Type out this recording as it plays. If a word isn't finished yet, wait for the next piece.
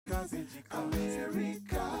You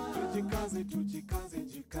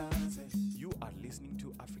are listening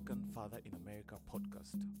to African Father in America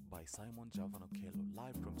podcast by Simon Javan Okello,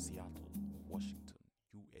 live from Seattle, Washington,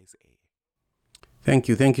 USA.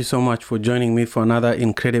 Thank you so much for joining me for another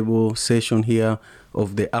incredible session here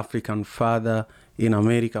of the African Father in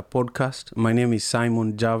America podcast. My name is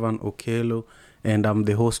Simon Javan Okello, and I'm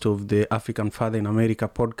the host of the African Father in America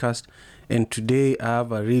podcast. And today I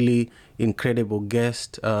have a really incredible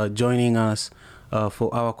guest joining us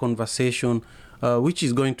for our conversation, which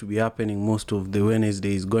is going to be happening most of the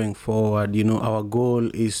Wednesdays going forward. You know, our goal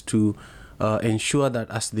is to ensure that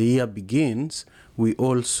as the year begins, we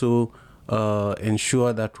also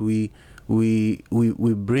ensure that we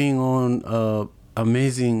bring on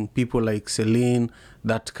amazing people like Celine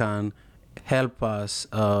that can help us,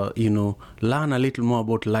 learn a little more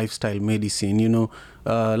about lifestyle medicine.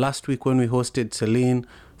 Last week when we hosted Celine,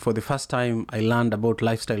 for the first time, I learned about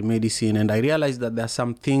lifestyle medicine, and I realized that there are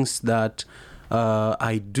some things that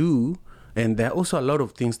I do, and there are also a lot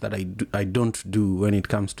of things that I don't do when it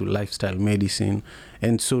comes to lifestyle medicine.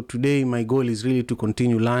 And so today, my goal is really to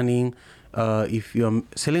continue learning. If you're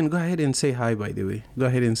Celine, go ahead and say hi. By the way, go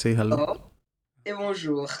ahead and say hello. Oh, et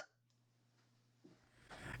bonjour.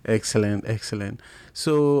 Excellent.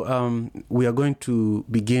 So we are going to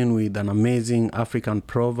begin with an amazing African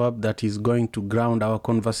proverb that is going to ground our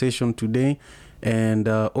conversation today. And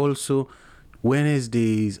also,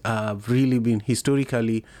 Wednesdays have really been,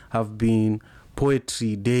 historically, have been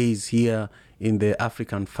poetry days here in the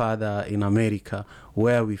African Father in America,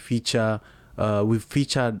 where we've featured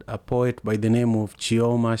a poet by the name of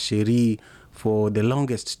Chioma Sheri for the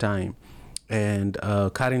longest time. And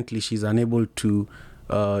currently she's unable to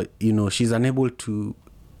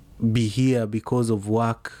be here because of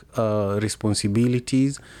work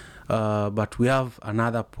responsibilities. But we have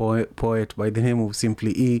another poet by the name of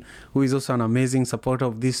Simply E, who is also an amazing supporter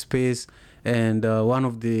of this space, and one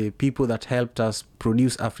of the people that helped us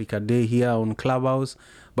produce Africa Day here on Clubhouse.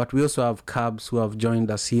 But we also have Cabs, who have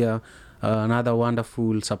joined us here, another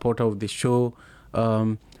wonderful supporter of the show.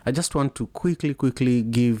 I just want to quickly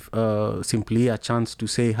give Simply a chance to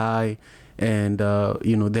say hi, and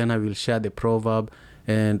then I will share the proverb.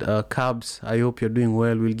 And Cabs, I hope you're doing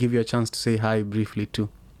well. We'll give you a chance to say hi briefly too.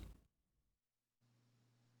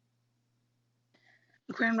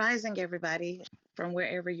 Grand Rising, everybody, from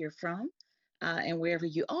wherever you're from and wherever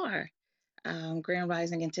you are. Grand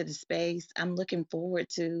Rising into the space. I'm looking forward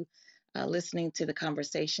to listening to the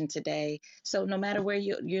conversation today. So, no matter where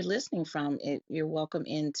you're listening from, you're welcome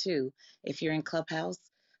in too. If you're in Clubhouse,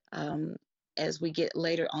 um, as we get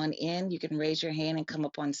later on in, you can raise your hand and come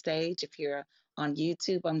up on stage. If you're on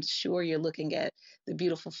YouTube, I'm sure you're looking at the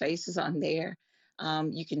beautiful faces on there.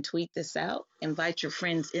 You can tweet this out, invite your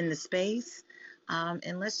friends in the space,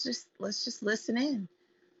 and let's just listen in.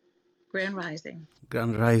 Grand Rising.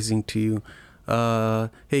 Grand Rising to you.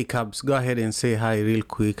 Hey Cabs, go ahead and say hi real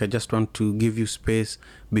quick. I just want to give you space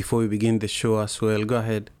before we begin the show as well. Go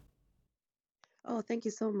ahead. Oh, thank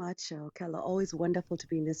you so much, Kella. Always wonderful to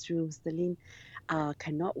be in this room, Celine.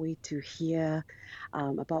 Cannot wait to hear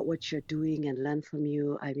about what you're doing and learn from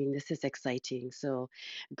you. I mean, this is exciting. So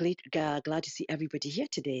glad to see everybody here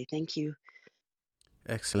today. Thank you.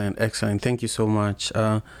 Excellent. Thank you so much.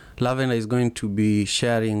 Lavender is going to be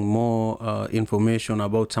sharing more information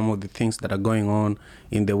about some of the things that are going on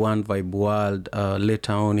in the One Vibe world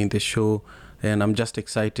later on in the show. And I'm just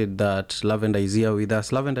excited that Lavender is here with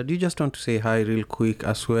us. Lavender, do you just want to say hi real quick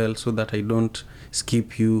as well so that I don't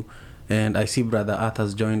skip you? And I see Brother Arth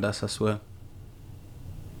has joined us as well.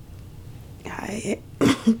 Hi.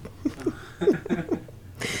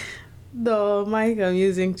 The mic I'm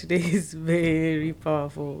using today is very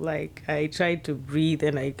powerful. Like, I tried to breathe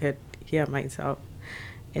and I could hear myself.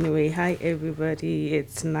 Anyway, hi everybody.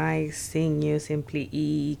 It's nice seeing you, Simply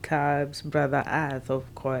E, Cabs, Brother Arth,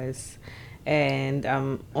 of course. And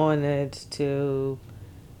I'm honored to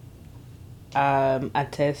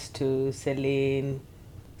attest to Celine's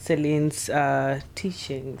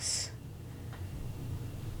teachings.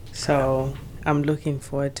 So I'm looking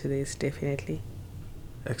forward to this, definitely.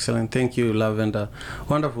 Excellent. Thank you, Lavender.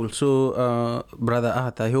 Wonderful. So, Brother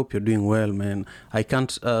Arth, I hope you're doing well, man. I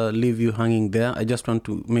can't leave you hanging there. I just want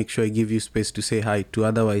to make sure I give you space to say hi to.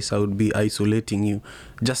 Otherwise, I would be isolating you.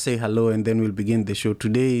 Just say hello and then we'll begin the show.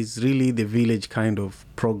 Today is really the village kind of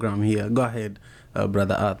program here. Go ahead,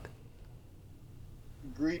 Brother Arth.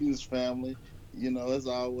 Greetings, family. It's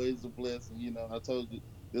always a blessing. I told you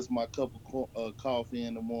this is my cup of coffee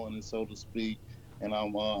in the morning, so to speak, and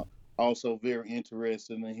I'm also very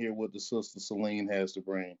interested in hear what the sister Celine has to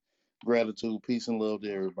bring. Gratitude, peace, and love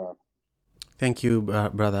to everybody. Thank you,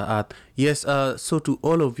 Brother Art. Yes, so to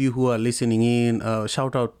all of you who are listening in,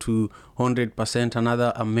 shout out to 100%,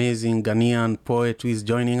 another amazing Ghanaian poet who is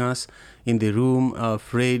joining us in the room,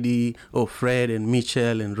 Fred and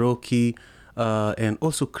Mitchell and Rocky, and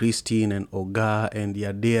also Christine and Oga and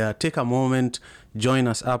Yadea. Take a moment, join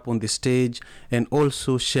us up on the stage, and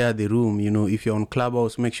also share the room. You know, if you're on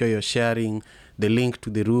Clubhouse, make sure you're sharing the link to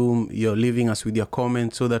the room, you're leaving us with your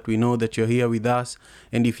comments so that we know that you're here with us.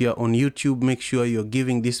 And if you're on YouTube, make sure you're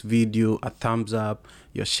giving this video a thumbs up,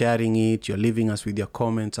 you're sharing it, you're leaving us with your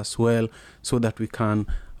comments as well, so that we can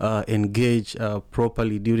engage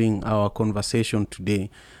properly during our conversation today.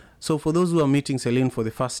 So for those who are meeting Celine for the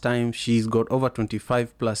first time, she's got over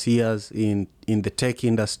 25 plus years in the tech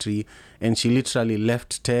industry, and she literally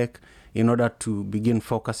left tech in order to begin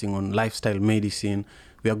focusing on lifestyle medicine.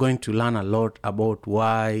 We are going to learn a lot about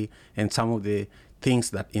why and some of the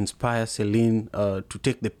things that inspire Celine to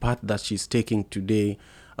take the path that she's taking today.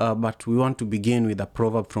 But we want to begin with a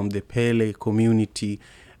proverb from the Pele community.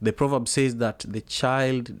 The proverb says that the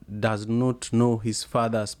child does not know his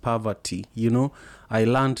father's poverty. You know, I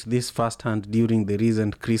learned this firsthand during the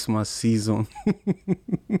recent Christmas season,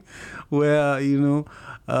 where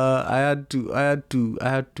I had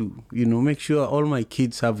to make sure all my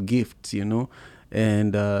kids have gifts.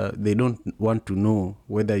 And they don't want to know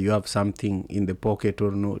whether you have something in the pocket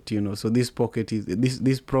or not. So this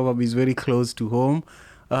proverb is very close to home.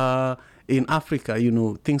 In Africa,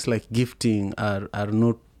 things like gifting are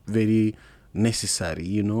not very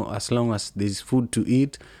necessary. As long as there's food to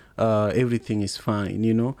eat, everything is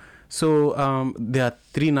fine. So there are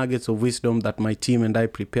 3 nuggets of wisdom that my team and I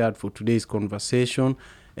prepared for today's conversation,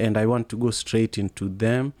 and I want to go straight into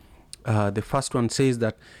them. The first one says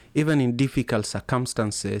that even in difficult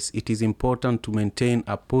circumstances, it is important to maintain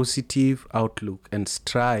a positive outlook and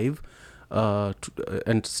strive to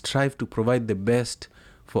provide the best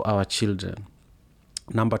for our children.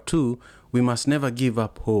 Number 2, we must never give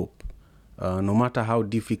up hope. No matter how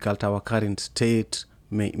difficult our current state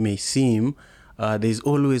may seem, there is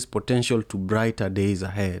always potential to brighter days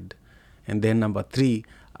ahead. And then number 3,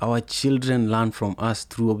 our children learn from us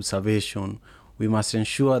through observation. We must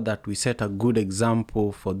ensure that we set a good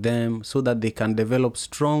example for them so that they can develop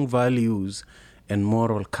strong values and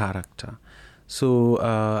moral character. So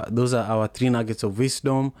those are our 3 nuggets of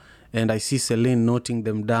wisdom, and I see Celine noting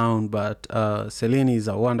them down, but Celine is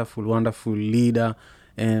a wonderful, wonderful leader.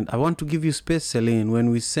 And I want to give you space, Celine. When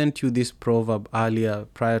we sent you this proverb earlier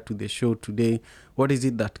prior to the show today, what is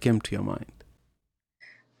it that came to your mind?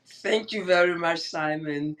 Thank you very much,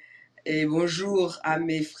 Simon. Et bonjour à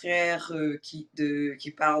mes frères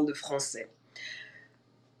qui parlent de français.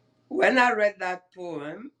 When I read that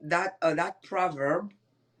poem, that proverb,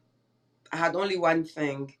 I had only one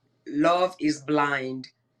thing: love is blind.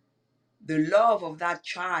 The love of that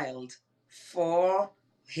child for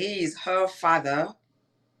her father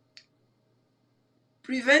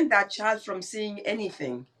prevent that child from seeing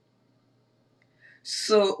anything.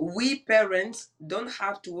 So we parents don't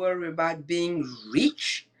have to worry about being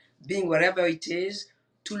rich, being whatever it is,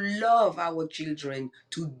 to love our children,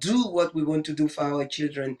 to do what we want to do for our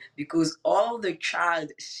children, because all the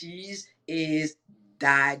child sees is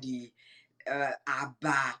daddy,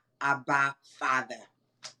 Abba, father.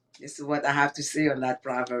 This is what I have to say on that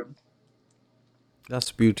proverb.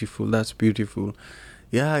 That's beautiful. That's beautiful.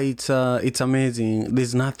 Yeah, it's amazing.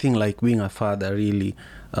 There's nothing like being a father, really.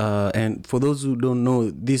 And for those who don't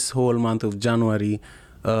know, this whole month of January,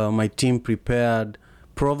 my team prepared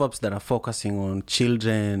proverbs that are focusing on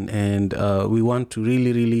children, and we want to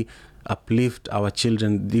really, really uplift our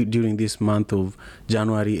children during this month of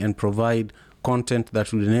January and provide content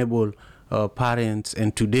that will enable parents,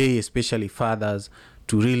 and today especially fathers,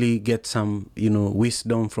 to really get some,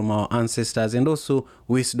 wisdom from our ancestors, and also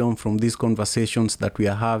wisdom from these conversations that we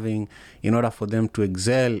are having, in order for them to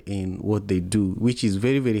excel in what they do, which is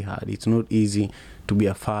very, very hard. It's not easy to be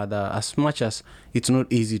a father, as much as it's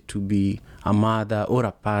not easy to be a mother or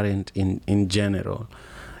a parent in general.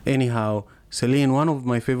 Anyhow, Celine, one of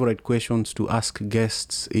my favorite questions to ask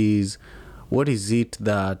guests is, what is it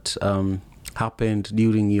that happened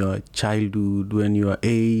during your childhood, when you were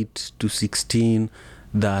 8 to 16,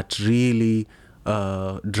 that really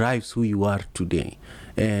drives who you are today?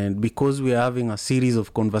 And because we are having a series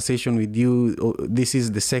of conversation with you, this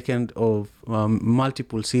is the second of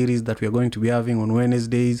multiple series that we are going to be having on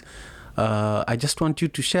Wednesdays. I just want you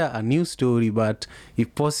to share a new story, but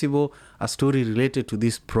if possible, a story related to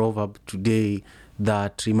this proverb today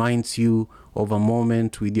that reminds you of a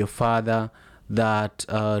moment with your father, that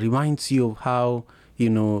reminds you of how,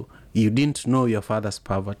 you didn't know your father's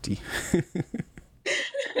poverty.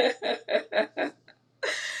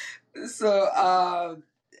 So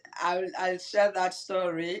I'll share that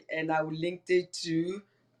story and I will link it to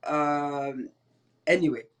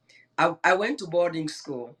anyway. I went to boarding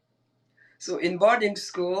school. So in boarding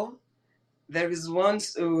school, there is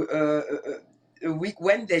once a week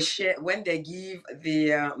when they give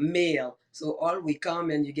the mail. So all we come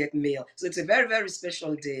and you get mail. So it's a very, very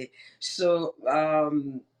special day. So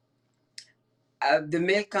the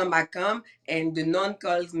mail come, I come, and the nun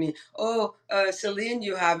calls me. Oh, Celine,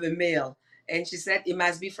 you have a mail. And she said, it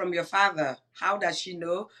must be from your father. How does she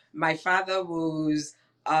know? My father was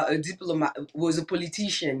a diplomat, was a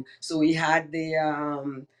politician. So he had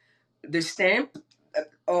the stamp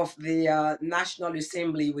of the National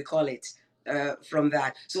Assembly, we call it, from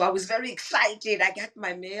that. So I was very excited. I got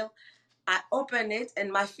my mail. I open it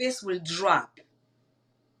and my face will drop.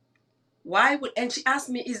 Why would, and she asked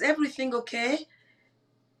me, is everything okay?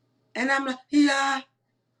 And I'm like, yeah.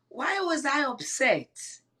 Why was I upset?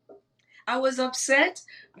 I was upset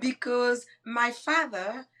because my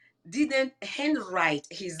father didn't handwrite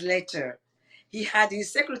his letter. He had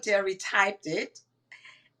his secretary typed it.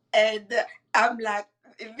 And I'm like,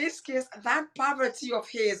 in this case, that poverty of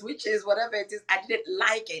his, which is whatever it is, I didn't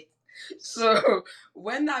like it. So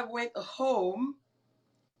when I went home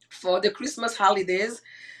for the Christmas holidays,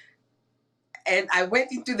 and I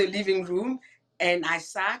went into the living room and I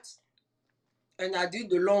sat and I did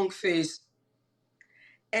the long face.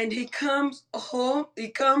 And he comes home,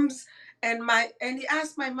 and he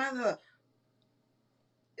asked my mother,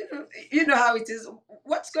 you know how it is,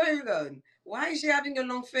 what's going on? Why is she having a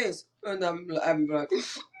long face? And I'm like,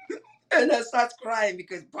 and I start crying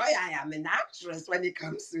because boy, I am an actress when it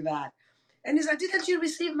comes to that. And he said, didn't you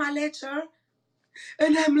receive my letter?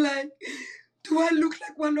 And I'm like, do I look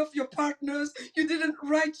like one of your partners? You didn't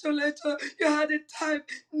write your letter. You had it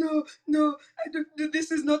typed. No,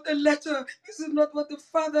 this is not a letter. This is not what the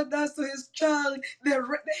father does to his child. They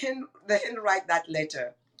handwrite that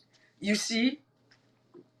letter. You see,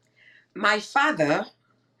 my father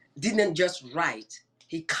didn't just write.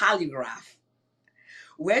 He calligraphed.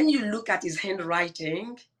 When you look at his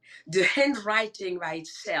handwriting, the handwriting by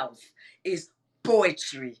itself is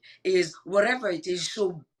poetry, is whatever it is,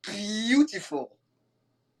 so beautiful.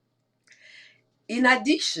 In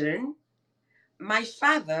addition, my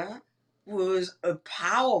father was a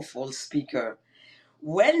powerful speaker.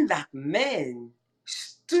 When that man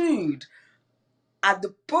stood at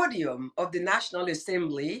the podium of the National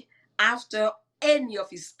Assembly after any of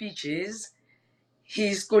his speeches,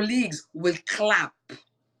 his colleagues will clap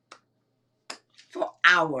for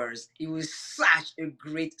hours. He was such a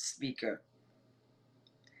great speaker.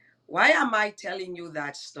 Why am I telling you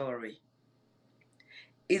that story?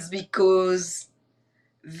 It's because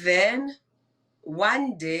then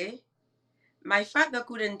one day my father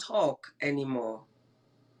couldn't talk anymore.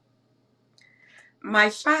 My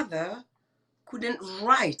father couldn't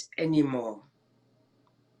write anymore.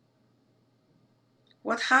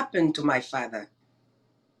 What happened to my father?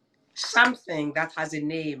 Something that has a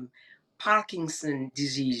name, Parkinson's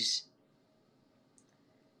disease.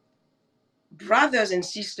 Brothers and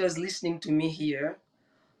sisters listening to me here,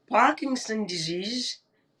 Parkinson's disease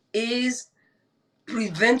is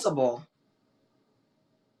preventable.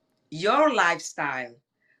 Your lifestyle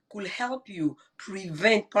could help you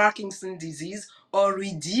prevent Parkinson's disease or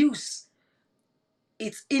reduce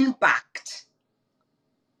its impact.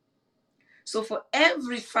 So for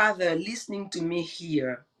every father listening to me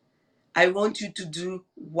here, I want you to do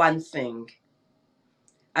one thing.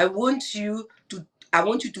 I want you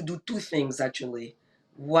to do two things actually.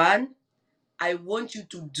 One, I want you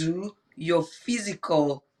to do your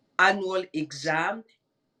physical annual exam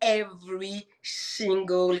every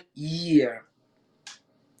single year.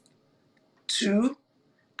 Two,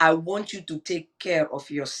 I want you to take care of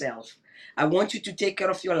yourself. I want you to take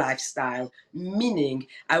care of your lifestyle, meaning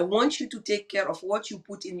I want you to take care of what you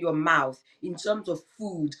put in your mouth in terms of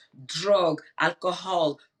food, drug,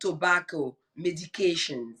 alcohol, tobacco,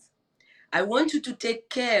 medications. I want you to take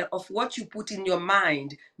care of what you put in your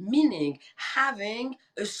mind, meaning having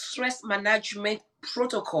a stress management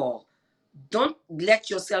protocol. Don't let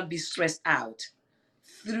yourself be stressed out.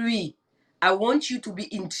 3, I want you to be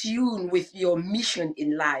in tune with your mission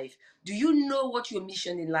in life. Do you know what your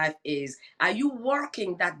mission in life is? Are you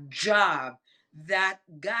working that job that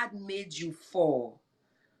God made you for?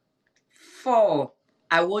 4,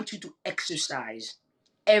 I want you to exercise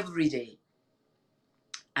every day.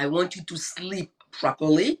 I want you to sleep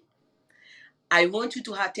properly. I want you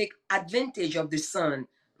to take advantage of the sun.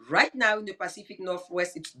 Right now in the Pacific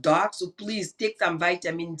Northwest, it's dark, so please take some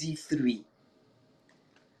vitamin D3.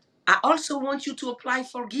 I also want you to apply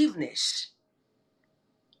forgiveness.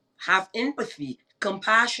 have empathy,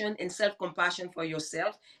 compassion, and self-compassion for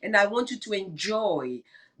yourself. And I want you to enjoy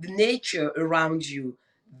the nature around you.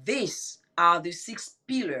 These are the 6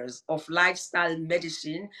 pillars of lifestyle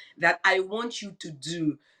medicine that I want you to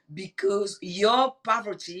do, because your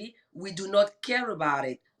poverty, we do not care about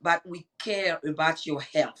it, but we care about your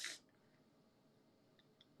health.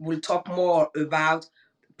 We'll talk more about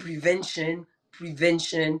prevention,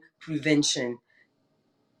 prevention, prevention.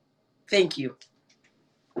 Thank you.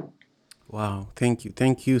 Wow,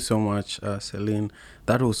 thank you so much, Celine.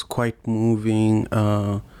 That was quite moving.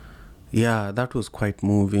 Yeah, that was quite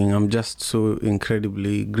moving. I'm just so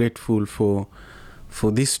incredibly grateful for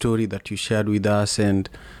this story that you shared with us, and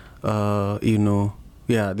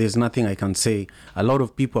yeah, there's nothing I can say. A lot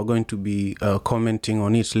of people are going to be commenting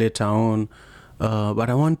on it later on, but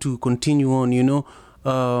I want to continue on.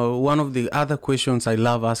 One of the other questions I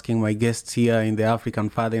love asking my guests here in the African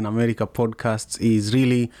Father in America podcasts is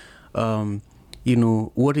really,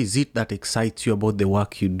 what is it that excites you about the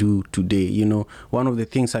work you do today? One of the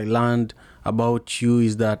things I learned about you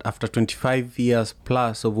is that after 25 years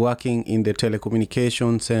plus of working in the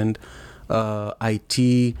telecommunications and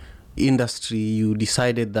IT industry, you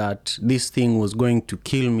decided that this thing was going to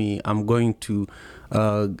kill me. I'm going to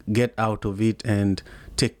get out of it and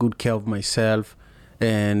take good care of myself.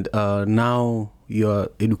 And now you're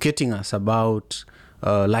educating us about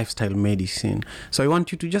lifestyle medicine. So I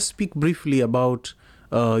want you to just speak briefly about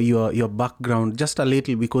your background, just a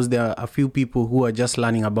little, because there are a few people who are just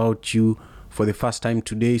learning about you for the first time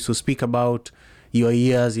today. So speak about your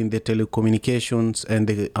years in the telecommunications and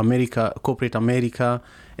the corporate America,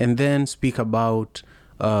 and then speak about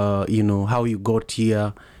how you got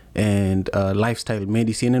here and lifestyle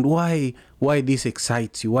medicine, and why this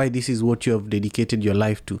excites you, why this is what you have dedicated your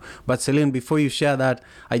life to. But Celine, before you share that,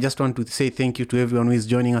 I just want to say thank you to everyone who is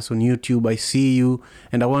joining us on YouTube. I see you,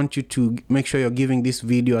 and I want you to make sure you're giving this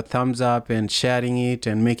video a thumbs up and sharing it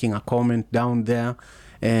and making a comment down there.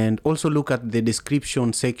 And also look at the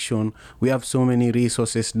description section. We have so many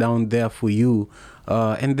resources down there for you.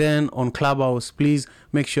 And then on Clubhouse, please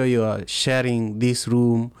make sure you are sharing this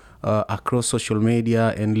room across social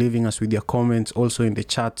media and leaving us with your comments also in the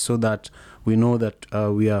chat, so that we know that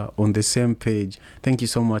we are on the same page. Thank you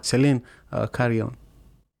so much. Celine, carry on.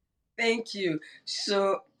 Thank you.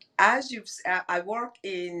 So as I work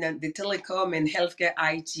in the telecom and healthcare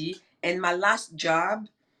IT, and my last job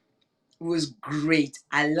was great.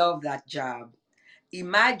 I love that job.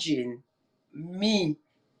 Imagine me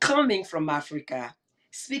coming from Africa,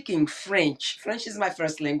 speaking French. French is my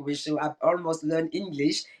first language, so I've almost learned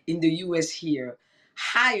English in the US here.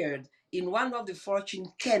 Hired in one of the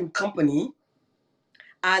Fortune 10 company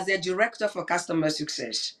as a director for customer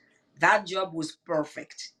success. That job was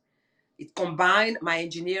perfect. It combined my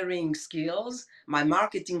engineering skills, my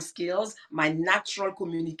marketing skills, my natural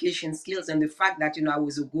communication skills, and the fact that I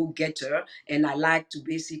was a go-getter and I like to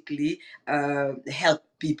basically help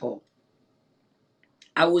people.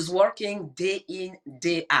 I was working day in,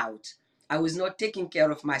 day out. I was not taking care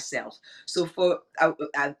of myself. So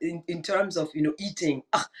in terms of eating,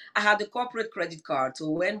 I had a corporate credit card. So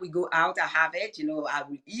when we go out, I have it. I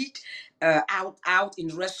will eat out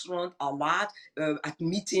in restaurant a lot, at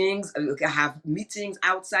meetings. I have meetings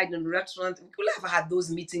outside in the restaurant. We could have had those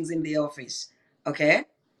meetings in the office. Okay,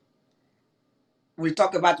 we'll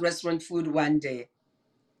talk about restaurant food one day.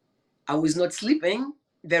 I was not sleeping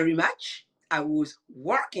very much. I was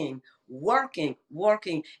working.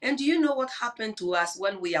 And do you know what happened to us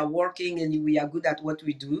when we are working and we are good at what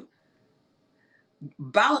we do?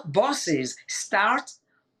 Bosses start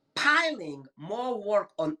piling more work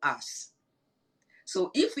on us.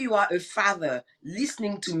 So if you are a father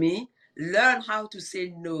listening to me, learn how to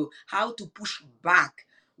say no, how to push back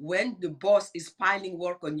when the boss is piling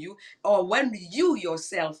work on you, or when you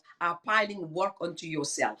yourself are piling work onto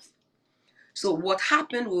yourself. So what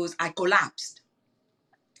happened was I collapsed.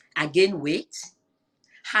 I gained weight,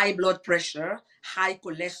 high blood pressure, high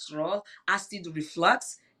cholesterol, acid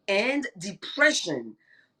reflux, and depression,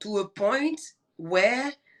 to a point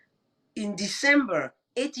where in December,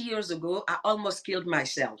 8 years ago, I almost killed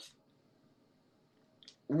myself,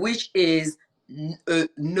 which is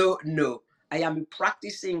no. I am a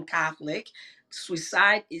practicing Catholic.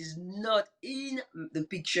 Suicide is not in the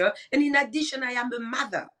picture. And in addition, I am a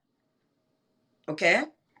mother. Okay?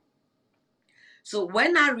 So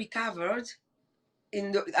when I recovered,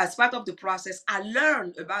 as part of the process, I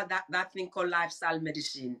learned about that thing called lifestyle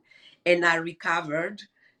medicine, and I recovered,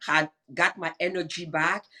 had got my energy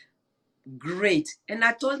back. Great. And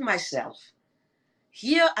I told myself,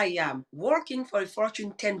 here I am working for a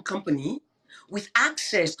Fortune 10 company with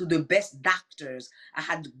access to the best doctors. I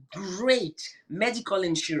had great medical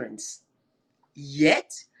insurance.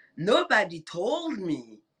 Yet, nobody told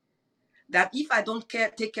me that if I don't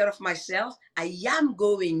take care of myself, I am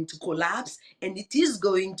going to collapse, and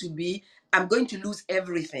I'm going to lose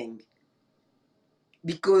everything.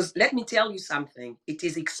 Because let me tell you something, it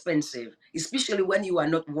is expensive, especially when you are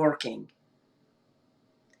not working.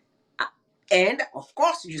 And of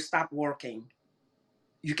course, you stop working.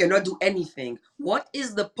 You cannot do anything. What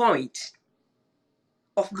is the point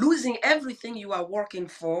of losing everything you are working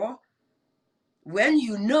for when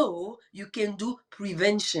you know you can do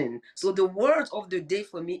prevention? So the word of the day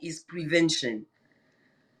for me is prevention.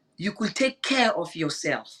 You could take care of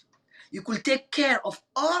yourself. You could take care of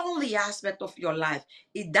all the aspects of your life.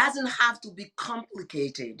 It doesn't have to be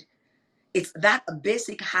complicated. It's that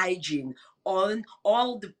basic hygiene on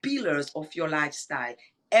all the pillars of your lifestyle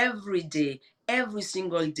every day, every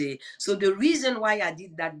single day. So the reason why I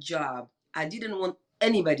did that job, I didn't want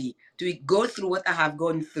anybody to go through what I have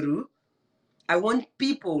gone through. I want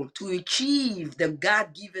people to achieve the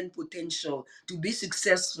God-given potential, to be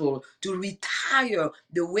successful, to retire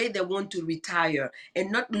the way they want to retire,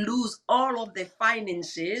 and not lose all of their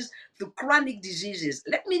finances to chronic diseases.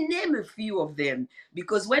 Let me name a few of them,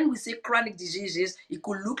 because when we say chronic diseases, it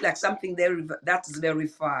could look like something that's very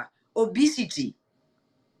far. Obesity,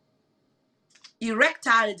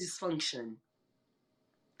 erectile dysfunction,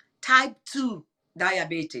 type 2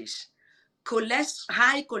 diabetes,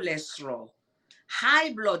 high cholesterol,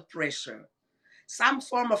 high blood pressure, some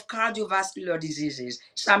form of cardiovascular diseases,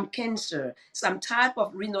 some cancer, some type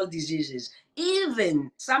of renal diseases,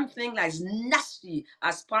 even something as nasty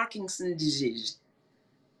as Parkinson's disease.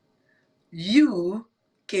 You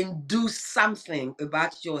can do something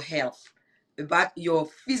about your health, about your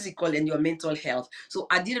physical and your mental health. So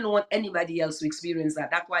I didn't want anybody else to experience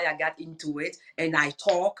that. That's why I got into it, and I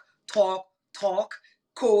talk,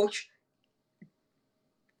 coach,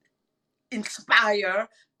 inspire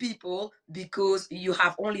people, because you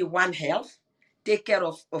have only one health. Take care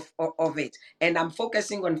of it. And I'm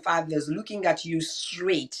focusing on fathers looking at you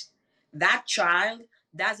straight. That child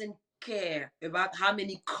doesn't care about how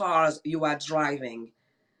many cars you are driving.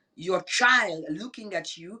 Your child looking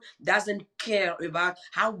at you doesn't care about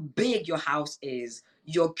how big your house is.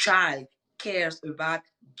 Your child cares about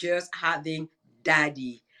just having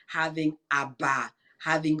daddy, having abba,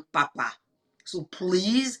 having papa. So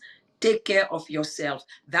please take care of yourself.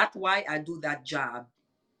 That's why I do that job.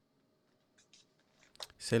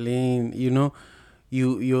 Celine,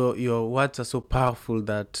 your words are so powerful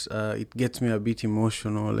that it gets me a bit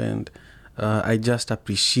emotional, and I just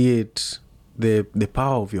appreciate the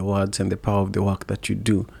power of your words and the power of the work that you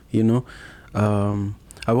do.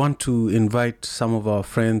 I want to invite some of our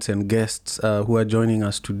friends and guests who are joining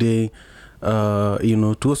us today,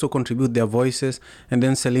 to also contribute their voices. And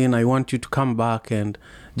then, Celine, I want you to come back and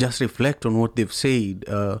just reflect on what they've said,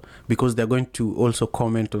 because they're going to also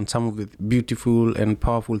comment on some of the beautiful and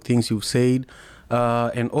powerful things you've said.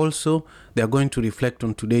 And also, they're going to reflect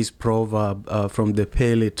on today's proverb from the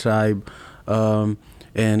Pele tribe.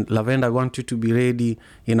 And Lavenda, I want you to be ready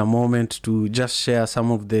in a moment to just share some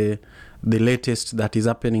of the latest that is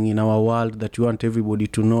happening in our world that you want everybody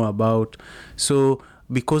to know about. So,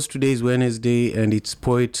 because today is Wednesday and it's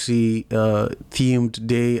poetry themed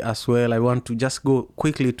day as well, I want to just go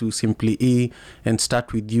quickly to Simply E and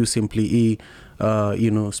start with you, Simply E.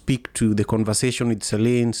 Speak to the conversation with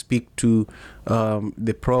Celine, speak to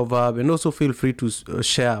the proverb, and also feel free to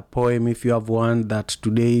share a poem if you have one that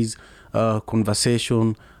today's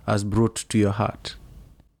conversation has brought to your heart.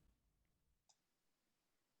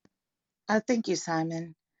 Thank you,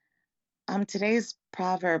 Simon. Today's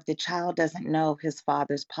proverb, the child doesn't know his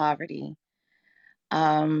father's poverty,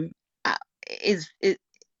 to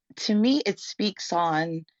me, it speaks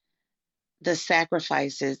on the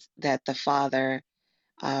sacrifices that the father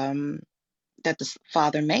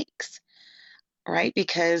makes, right?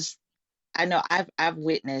 Because I know I've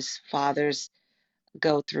witnessed fathers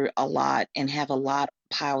go through a lot and have a lot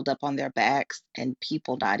piled up on their backs, and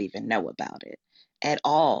people not even know about it at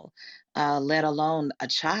all, let alone a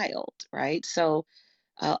child, right? So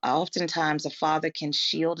oftentimes a father can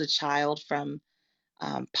shield a child from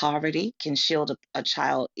poverty, can shield a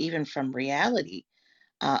child even from reality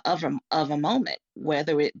of a moment,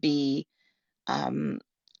 whether it be um,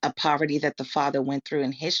 a poverty that the father went through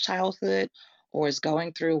in his childhood or is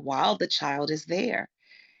going through while the child is there.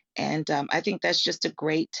 And I think that's just a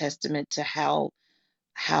great testament to how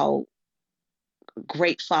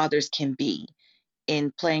great fathers can be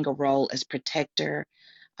in playing a role as protector,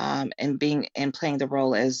 and playing the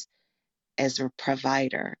role as as a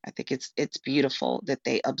provider. I think it's beautiful that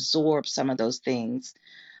they absorb some of those things,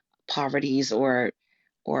 poverties or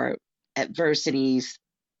adversities,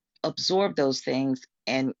 absorb those things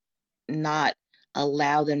and not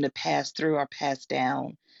allow them to pass through or pass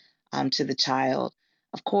down to the child.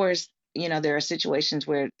 Of course, there are situations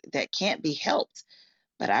where that can't be helped,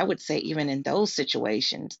 but I would say even in those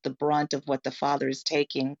situations, the brunt of what the father is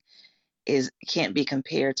taking is can't be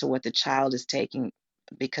compared to what the child is taking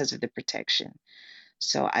because of the protection.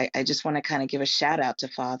 So I just want to kind of give a shout out to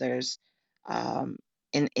fathers um,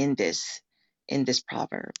 in this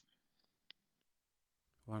proverb.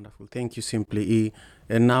 Wonderful. Thank you, Simply E.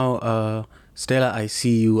 And now, Stella, I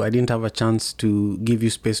see you. I didn't have a chance to give you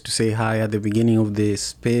space to say hi at the beginning of the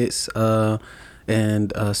space. So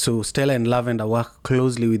Stella and Lavender work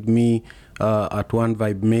closely with me at One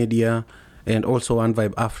Vibe Media and also One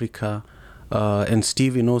Vibe Africa. And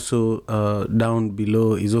Steven also down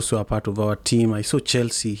below is also a part of our team. I saw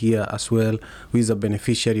Chelsea here as well, who is a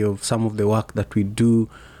beneficiary of some of the work that we do.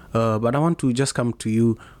 But I want to just come to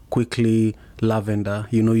you quickly, Lavender.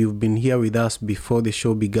 You've been here with us before the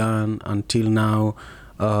show began until now.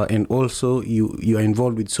 And also you are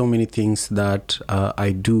involved with so many things that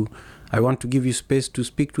I do. I want to give you space to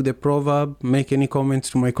speak to the proverb, make any comments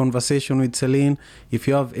to my conversation with Celine. If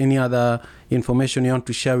you have any other information you want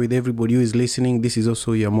to share with everybody who is listening, this is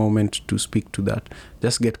also your moment to speak to that.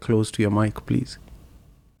 Just get close to your mic, please.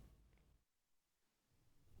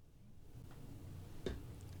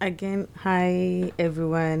 Again, hi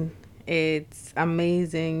everyone. It's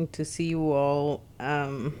amazing to see you all.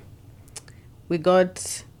 We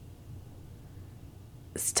got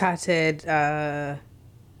started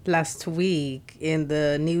last week in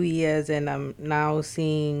the New Year's, and I'm now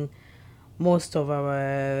seeing most of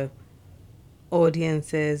our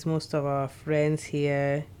audiences, most of our friends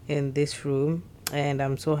here in this room, and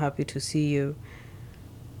I'm so happy to see you.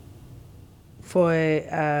 For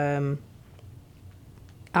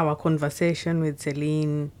our conversation with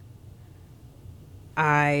Celine,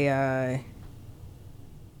 I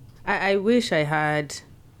wish I had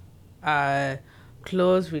a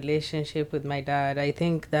close relationship with my dad. I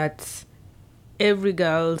think that's every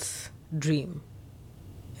girl's dream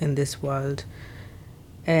in this world,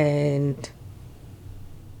 and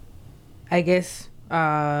I guess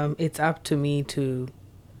it's up to me to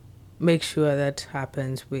make sure that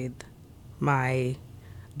happens with my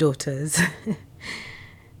daughters.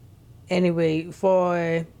 Anyway,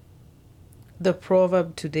 for the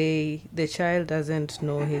proverb today, the child doesn't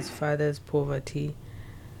know his father's poverty.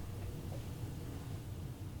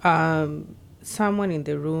 Someone in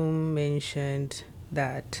the room mentioned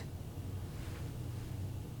that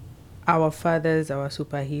our fathers, our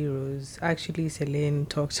superheroes. Actually, Celine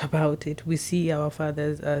talked about it. We see our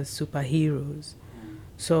fathers as superheroes.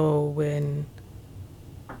 So when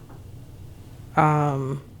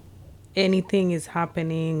anything is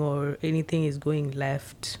happening or anything is going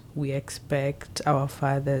left, we expect our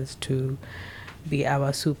fathers to be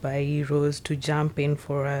our superheroes, to jump in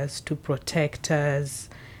for us, to protect us.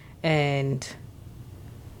 And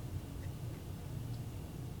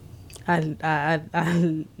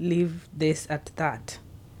I'll leave this at that.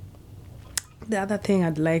 The other thing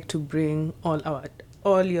I'd like to bring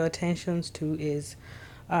all your attentions to is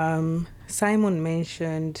Simon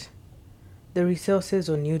mentioned the resources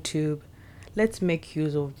on YouTube. Let's make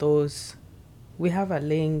use of those. We have a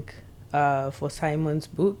link for Simon's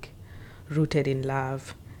book, Rooted in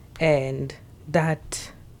Love, and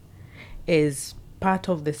that is part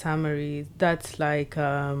of the summary. That's like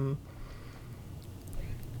to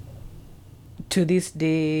this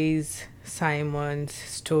day's Simon's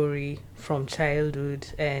story from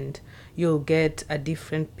childhood, and you'll get a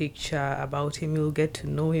different picture about him. You'll get to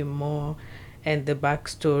know him more and the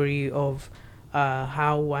backstory of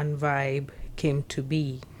how One Vibe came to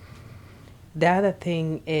be. The other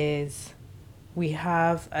thing is we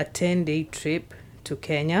have a 10-day trip to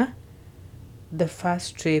Kenya. The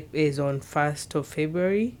first trip is on 1st of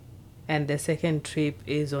February and the second trip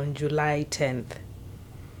is on July 10th.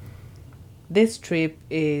 This trip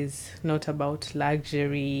is not about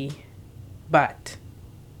luxury, but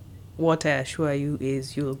what I assure you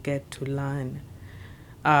is you'll get to learn.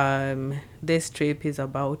 This trip is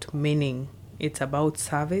about meaning. It's about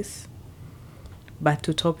service. But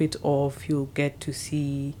to top it off, you'll get to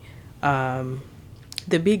see the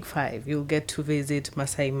Big Five. You'll get to visit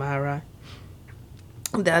Masai Mara.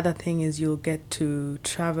 The other thing is you'll get to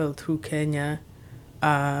travel through Kenya,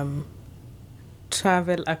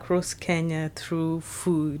 travel across Kenya through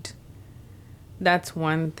food. That's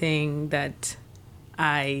one thing that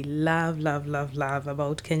I love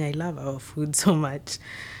about Kenya. I love our food so much.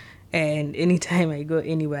 And anytime I go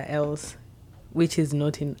anywhere else, which is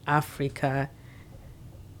not in Africa,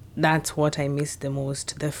 that's what I miss the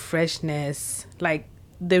most. The freshness, like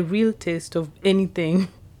the real taste of anything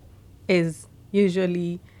is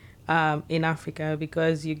usually in Africa,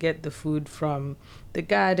 because you get the food from the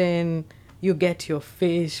garden, you get your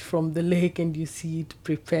fish from the lake and you see it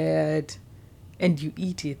prepared and you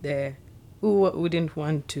eat it there. Who wouldn't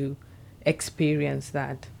want to experience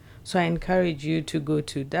that? So I encourage you to go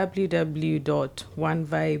to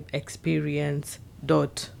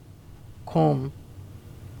www.onevibexperience.com.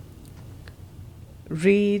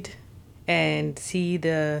 Read and see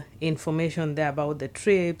the information there about the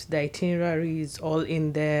trips, the itineraries, all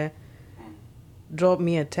in there. Drop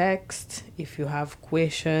me a text if you have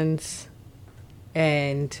questions,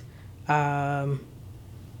 and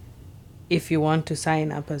if you want to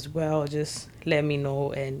sign up as well, just let me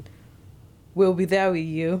know and we'll be there with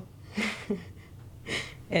you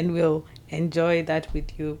and we'll enjoy that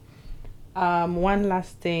with you. One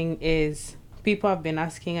last thing is, people have been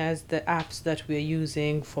asking us the apps that we're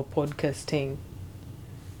using for podcasting.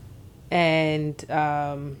 And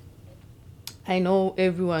I know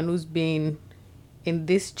everyone who's been in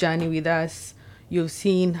this journey with us, you've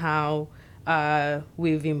seen how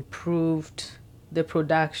we've improved the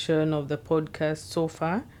production of the podcast so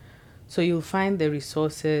far. So you'll find the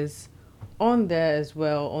resources on there as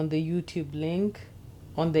well, on the YouTube link,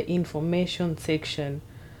 on the information section,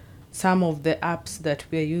 some of the apps that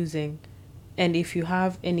we're using. And if you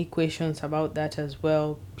have any questions about that as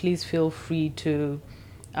well, please feel free to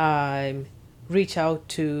reach out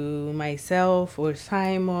to myself or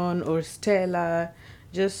Simon or Stella.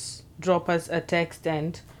 Just drop us a text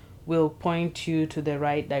and we'll point you to the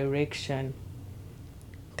right direction.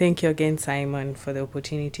 Thank you again, Simon, for the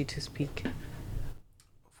opportunity to speak.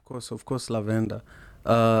 Of course, Lavender.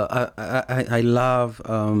 I love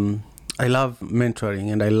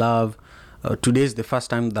mentoring, and I love. Today is the first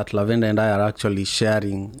time that Lavender and I are actually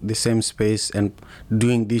sharing the same space and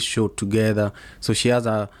doing this show together. So she has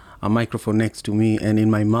a microphone next to me, and in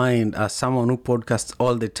my mind, as someone who podcasts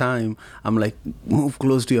all the time, I'm like, move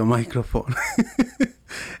close to your microphone.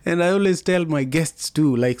 And I always tell my guests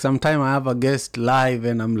too, like sometimes I have a guest live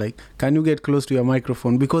and I'm like, can you get close to your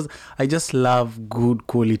microphone? Because I just love good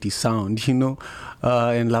quality sound, you know.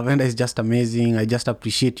 And Lavender is just amazing. I just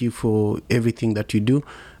appreciate you for everything that you do.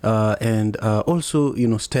 And also, you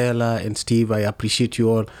know, Stella and Steve, I appreciate you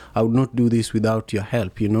all. I would not do this without your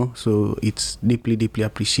help, you know. So it's deeply, deeply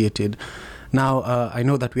appreciated. Now, I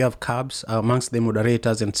know that we have Cabs amongst the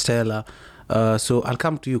moderators and Stella. So I'll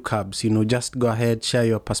come to you, Cabs. You know, just go ahead, share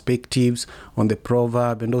your perspectives on the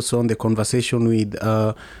proverb and also on the conversation with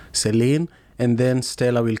Celine. And then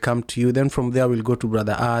Stella will come to you. Then from there, we'll go to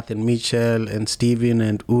Brother Earth and Mitchell and Stephen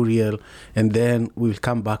and Uriel. And then we'll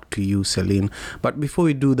come back to you, Celine. But before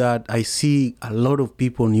we do that, I see a lot of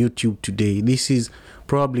people on YouTube today. This is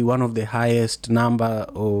probably one of the highest number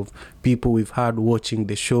of people we've had watching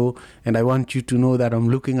the show. And I want you to know that I'm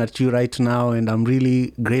looking at you right now and I'm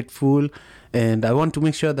really grateful. And I want to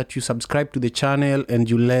make sure that you subscribe to the channel and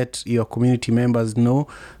you let your community members know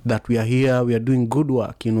that we are here, we are doing good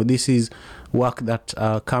work. You know, this is work that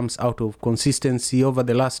comes out of consistency. Over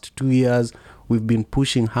the last 2 years, we've been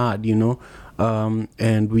pushing hard, you know,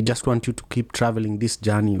 and we just want you to keep traveling this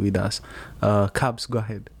journey with us. Cabs, go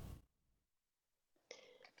ahead.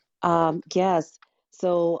 Yes.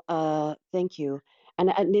 So thank you.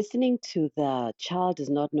 And listening to the child does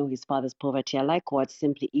not know his father's poverty, I like what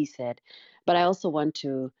Simply E said. But I also want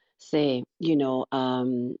to say, you know,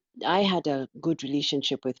 I had a good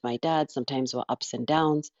relationship with my dad. Sometimes there were ups and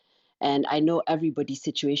downs. And I know everybody's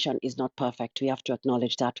situation is not perfect. We have to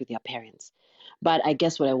acknowledge that with their parents. But I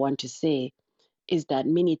guess what I want to say is that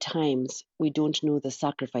many times we don't know the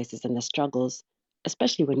sacrifices and the struggles,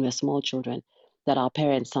 especially when we're small children, that our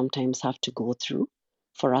parents sometimes have to go through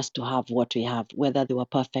for us to have what we have, whether they were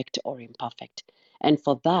perfect or imperfect. And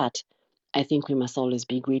for that, I think we must always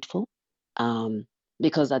be grateful,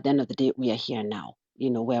 because at the end of the day, we are here now, you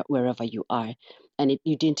know, wherever you are. And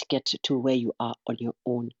you didn't get to where you are on your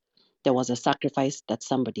own. There was a sacrifice that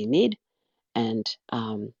somebody made, and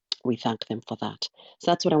we thank them for that.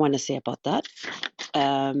 So that's what I want to say about that.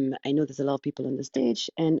 I know there's a lot of people on the stage.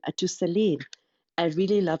 And to Celine, I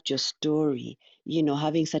really loved your story, you know,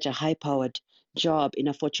 having such a high-powered job in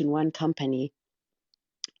a Fortune 1 company,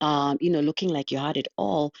 you know, looking like you had it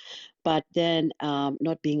all, but then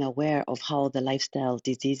not being aware of how the lifestyle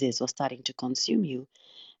diseases were starting to consume you.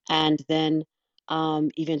 And then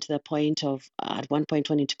even to the point of at one point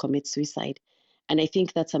wanting to commit suicide. And I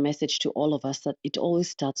think that's a message to all of us, that it always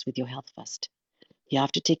starts with your health first. You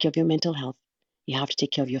have to take care of your mental health. You have to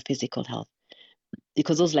take care of your physical health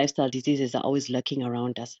because those lifestyle diseases are always lurking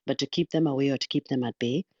around us. But to keep them away or to keep them at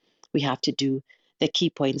bay, we have to do the key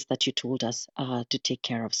points that you told us to take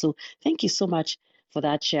care of. So thank you so much for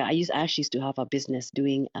that share. I actually used to have a business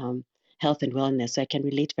doing health and wellness, so I can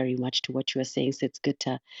relate very much to what you were saying. So it's good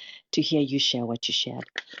to hear you share what you shared.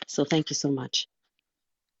 So thank you so much.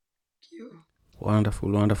 Thank you.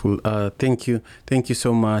 Wonderful. Thank you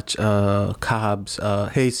so much, Cabs.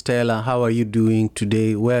 Hey, Stella, how are you doing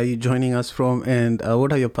today? Where are you joining us from? And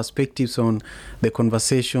what are your perspectives on the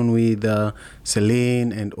conversation with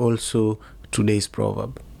Celine and also today's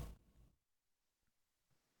proverb?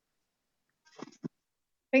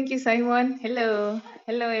 Thank you, Simon. Hello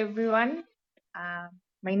everyone.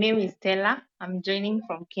 My name is Stella. I'm joining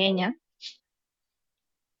from Kenya.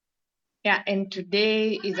 Yeah, and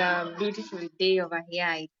today is a beautiful day over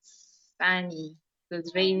here. It's sunny. It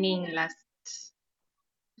was raining last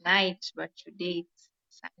night, but today it's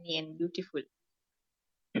sunny and beautiful.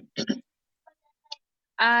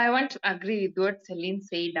 I want to agree with what Celine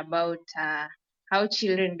said about how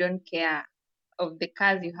children don't care of the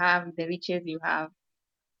cars you have, the riches you have.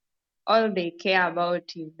 All they care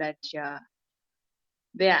about is that you're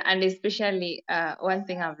there. And especially one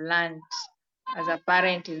thing I've learned as a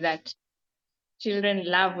parent is that children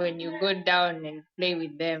love when you go down and play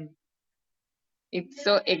with them. It's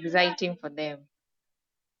so exciting for them.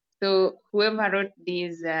 So whoever wrote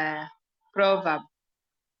this proverb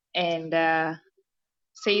and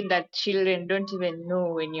say that children don't even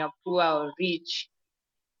know when you're poor or rich,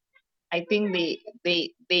 I think they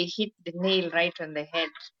hit the nail right on the head,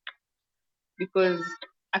 because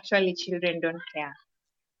actually children don't care.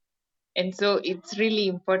 And so it's really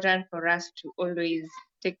important for us to always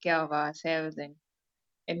take care of ourselves and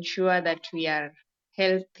ensure that we are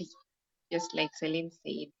healthy, just like Celine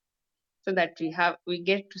said, so that we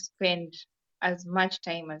get to spend as much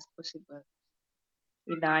time as possible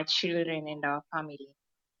with our children and our family.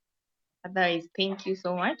 Otherwise, thank you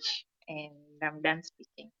so much, and I'm done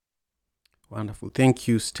speaking. Wonderful. Thank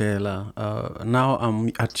you, Stella. Now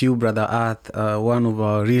I'm at you, Brother Earth, one of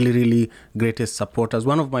our really, really greatest supporters.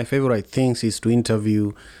 One of my favorite things is to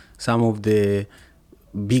interview some of the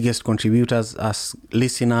biggest contributors as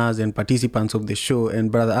listeners and participants of the show.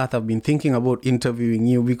 And Brother Earth, I've been thinking about interviewing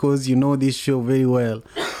you because you know this show very well.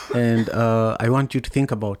 And I want you to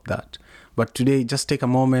think about that. But today, just take a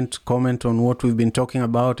moment, comment on what we've been talking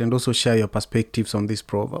about, and also share your perspectives on this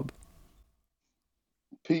proverb.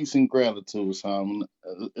 Peace and gratitude, Simon.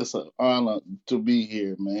 It's an honor to be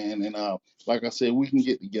here, man. And like I said, we can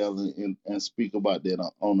get together and speak about that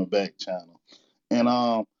on the back channel.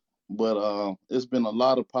 And but it's been a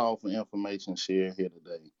lot of powerful information shared here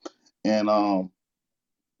today. And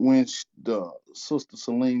when the sister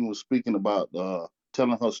Celine was speaking about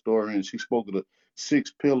telling her story, and she spoke of the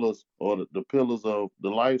 6 pillars or the pillars of the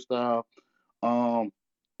lifestyle, um,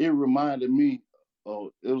 it reminded me.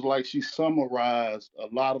 It was like she summarized a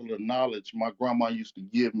lot of the knowledge my grandma used to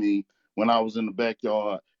give me when I was in the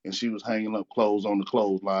backyard and she was hanging up clothes on the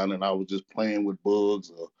clothesline and I was just playing with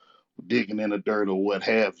bugs or digging in the dirt or what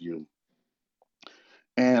have you.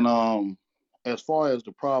 And as far as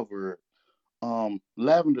the proverb,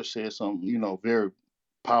 Lavender said some, very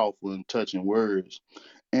powerful and touching words.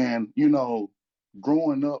 And,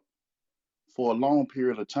 growing up for a long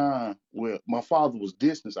period of time where my father was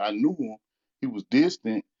distant, I knew him, he was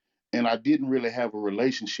distant, and I didn't really have a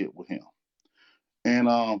relationship with him.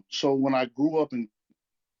 And so when I grew up in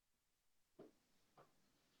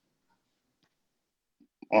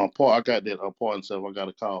Paul, I got that pardon self, I got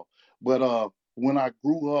a call. But when I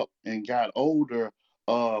grew up and got older,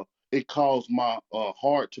 uh, it caused my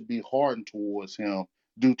heart to be hardened towards him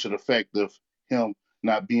due to the fact of him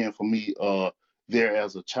not being for me there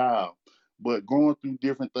as a child. But going through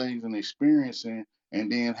different things and experiencing,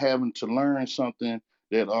 and then having to learn something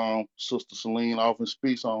that Sister Celine often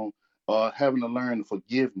speaks on, having to learn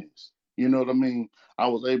forgiveness. You know what I mean? I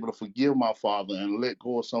was able to forgive my father and let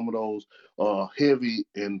go of some of those heavy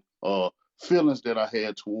and feelings that I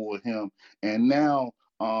had toward him. And now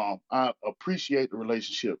I appreciate the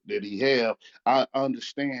relationship that he had. I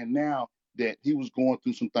understand now that he was going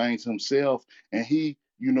through some things himself, and he,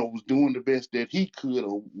 was doing the best that he could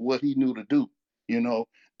or what he knew to do. You know,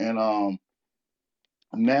 and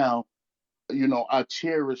now, I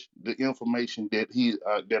cherish the information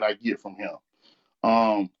that I get from him.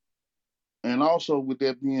 Um, and also, with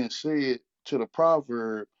that being said, to the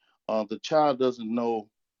proverb, the child doesn't know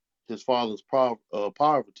his father's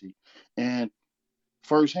poverty. And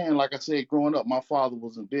firsthand, like I said, growing up, my father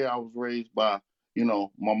wasn't there. I was raised by, my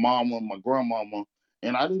mama, my grandmama,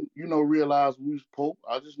 And I didn't, realize we was poor.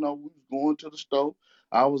 I just know we was going to the store.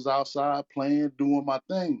 I was outside playing, doing my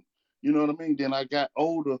thing. You know what I mean? Then I got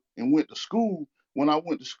older and went to school. When I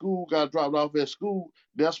went to school, got dropped off at school,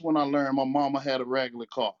 that's when I learned my mama had a regular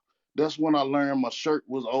car. That's when I learned my shirt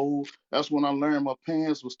was old. That's when I learned my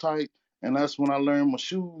pants was tight. And that's when I learned my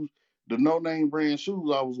shoes. The no-name brand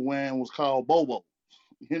shoes I was wearing was called Bobo.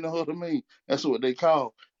 You know what I mean? That's what they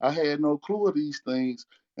call. I had no clue of these things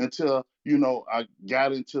until, I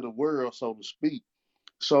got into the world, so to speak.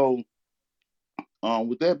 So,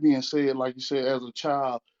 with that being said, like you said, as a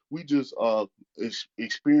child, we just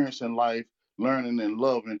experiencing life, learning and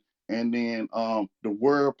loving, and then the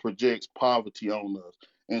world projects poverty on us.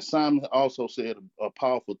 And Simon also said a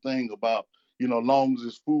powerful thing about, long as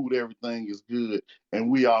it's food, everything is good,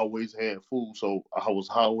 and we always had food, so I was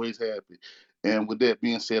always happy. And with that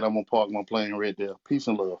being said, I'm gonna park my plane right there. Peace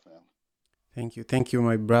and love, family. Thank you,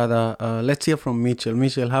 my brother. Let's hear from Mitchell.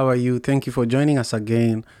 Mitchell, how are you? Thank you for joining us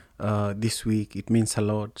again this week. It means a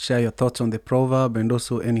lot. Share your thoughts on the proverb and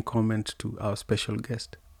also any comment to our special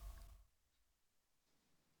guest.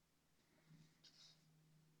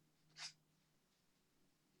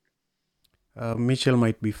 Mitchell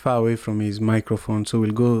might be far away from his microphone, so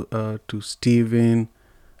we'll go to Stephen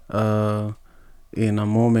in a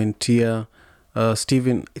moment here.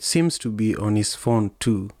 Stephen, it seems to be on his phone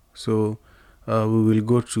too, so we will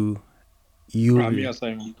go to you. Yes,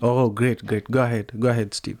 Simon. Oh, great. Go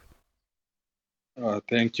ahead, Steve.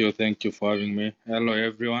 Thank you for having me. Hello,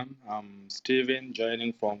 everyone. I'm Stephen,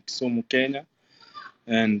 joining from Kisumu, Kenya,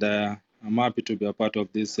 and I'm happy to be a part of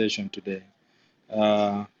this session today.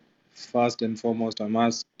 First and foremost, I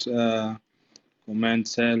must commend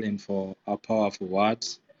Celine for her powerful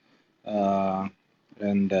words,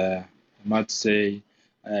 and I must say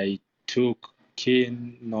I took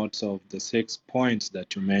keen notes of the 6 points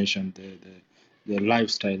that you mentioned, the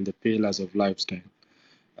lifestyle, the pillars of lifestyle.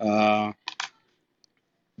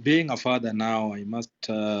 Being a father now, I must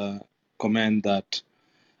comment that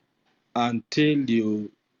until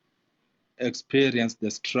you experience the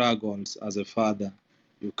struggles as a father,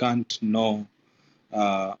 you can't know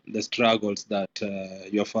the struggles that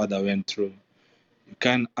your father went through. You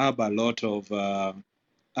can have a lot of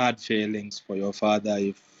hard feelings for your father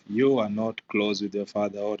if you are not close with your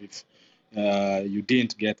father, or if you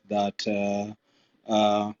didn't get that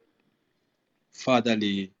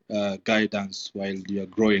fatherly guidance while you're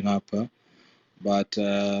growing up. But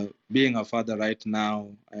being a father right now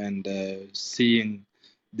and seeing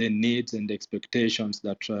the needs and expectations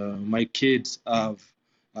that my kids have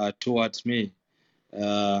towards me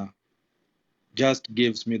just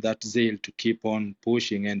gives me that zeal to keep on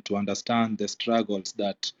pushing and to understand the struggles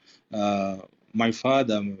that my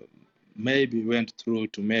father maybe went through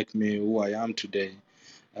to make me who I am today.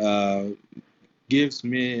 Gives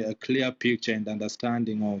me a clear picture and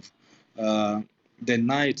understanding of the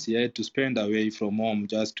nights he had to spend away from home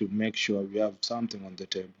just to make sure we have something on the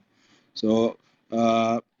table. So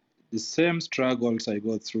the same struggles I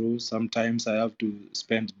go through, sometimes I have to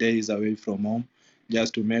spend days away from home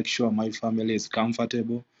just to make sure my family is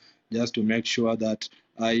comfortable, just to make sure that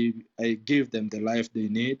I give them the life they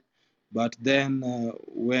need. But then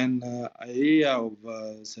when I hear of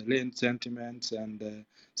Celine sentiments, and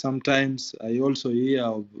sometimes I also hear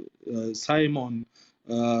of Simon's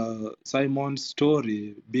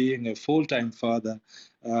story, being a full-time father,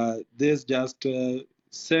 this just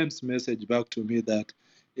sends message back to me that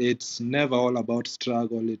it's never all about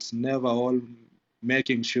struggle. It's never all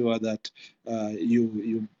making sure that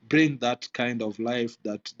you bring that kind of life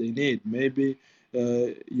that they need. Maybe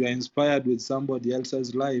you're inspired with somebody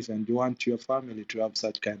else's life and you want your family to have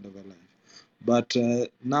such kind of a life. But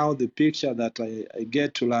now the picture that I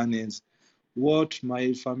get to learn is what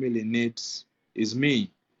my family needs is me.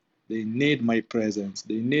 They need my presence.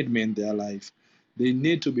 They need me in their life. They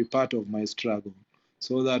need to be part of my struggle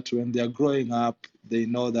so that when they're growing up, they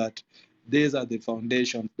know that these are the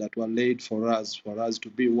foundations that were laid for us to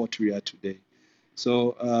be what we are today.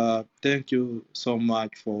 So thank you so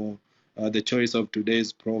much for the choice of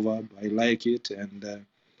today's proverb. I like it, and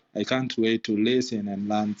I can't wait to listen and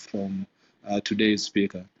learn from today's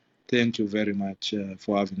speaker. Thank you very much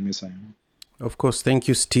for having me, Simon. Of course, thank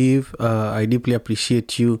you, Steve. I deeply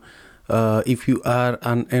appreciate you. If you are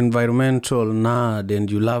an environmental nerd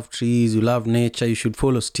and you love trees, you love nature, you should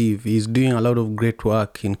follow Steve. He's doing a lot of great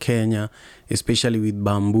work in Kenya, especially with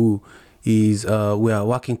bamboo. We are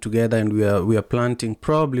working together, and we are planting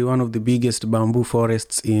probably one of the biggest bamboo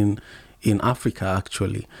forests in Africa,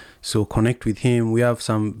 actually. So connect with him. We have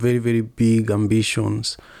some very, very big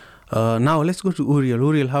ambitions. Now let's go to Uriel.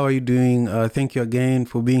 Uriel, how are you doing? Thank you again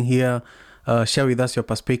for being here. share with us your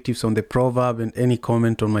perspectives on the proverb and any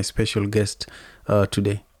comment on my special guest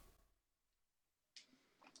today.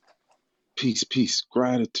 Peace, peace,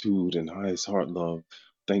 gratitude, and highest heart love.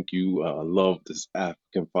 Thank you. Love this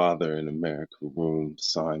African Father in America room,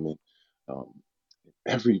 Simon. Um,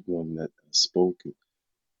 everyone that spoke,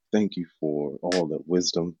 thank you for all that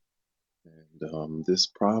wisdom. And this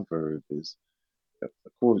proverb is, of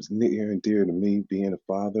course, near and dear to me, being a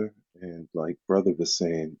father. And like Brother was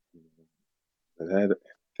saying,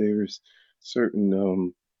 there's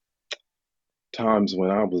certain times when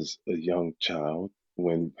I was a young child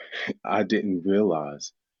when I didn't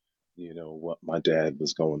realize, what my dad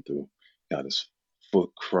was going through. Got his foot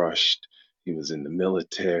crushed. He was in the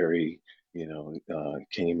military,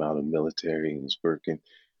 came out of the military and was working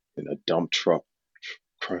in a dump truck,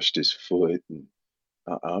 crushed his foot. And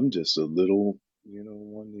I'm just a little,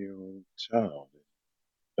 1-year-old child,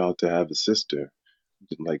 about to have a sister.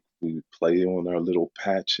 Like we would play on our little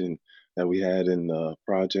patch and that we had in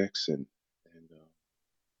projects, and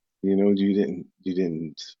you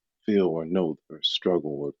didn't feel or know or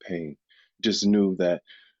struggle or pain. Just knew that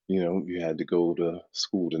you had to go to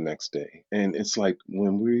school the next day. And it's like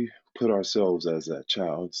when we put ourselves as that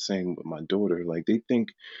child, same with my daughter, like they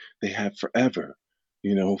think they have forever,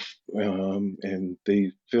 and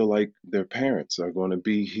they feel like their parents are going to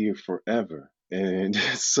be here forever. And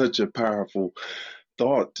it's such a powerful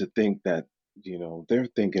thought to think that they're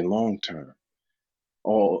thinking long term.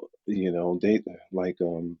 All they like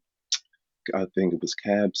I think it was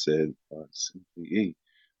Cab said, CPE,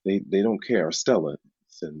 they don't care. Or Stella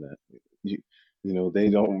said that. They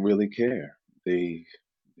don't really care. They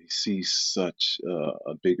see such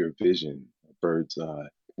a bigger vision, a bird's eye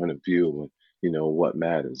point of view, and what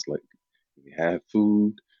matters. Like they have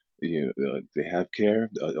food, they have care.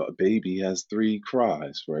 A baby has 3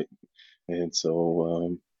 cries, right? And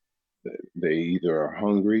so they either are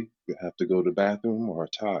hungry, they have to go to the bathroom, or are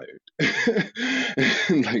tired.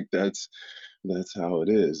 Like that's how it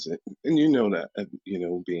is. And that,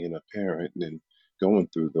 being a parent and going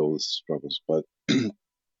through those struggles. But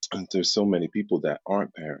there's so many people that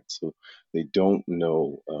aren't parents, so they don't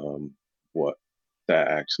know what that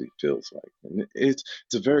actually feels like. And it's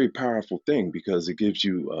a very powerful thing because it gives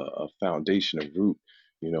you a foundation, a root.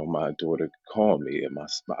 My daughter can call me, and I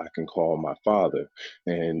can call my father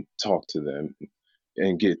and talk to them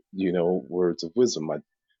and get words of wisdom. My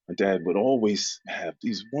dad would always have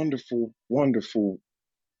these wonderful, wonderful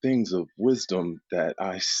things of wisdom that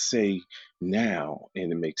I say now,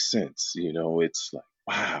 and it makes sense. It's like,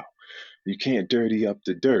 wow, you can't dirty up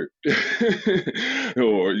the dirt,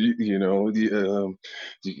 or you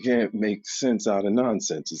can't make sense out of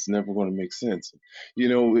nonsense. It's never going to make sense.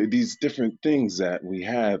 These different things that we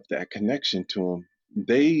have, that connection to them,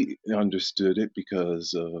 they understood it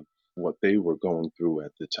because of what they were going through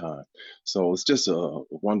at the time. So it's just a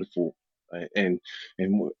wonderful, and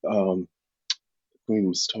Queen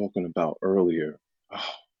was talking about earlier.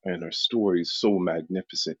 Oh, and her story is so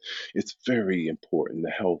magnificent. It's very important,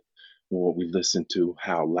 the health, what we listen to,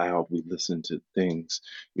 how loud we listen to things.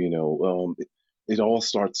 It all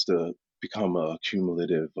starts to become a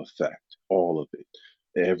cumulative effect, all of it.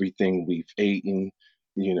 Everything we've eaten,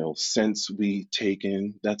 sense we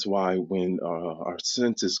taken. That's why when our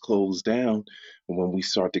senses close down, when we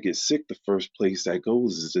start to get sick, the first place that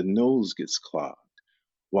goes is the nose gets clogged.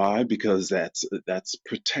 Why? Because that's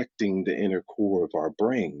protecting the inner core of our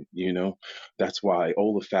brain. That's why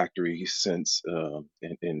olfactory sense,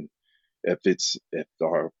 and if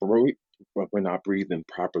we're not breathing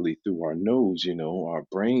properly through our nose, our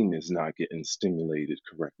brain is not getting stimulated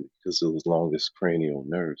correctly because of those longest cranial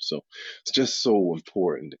nerves. So it's just so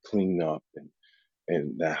important to clean up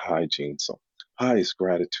and that hygiene. So highest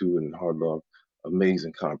gratitude and hard love.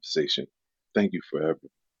 Amazing conversation. Thank you forever.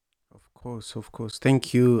 Of course.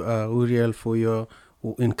 Thank you, Uriel, for your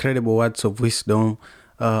incredible words of wisdom.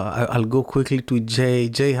 I'll go quickly to Jay.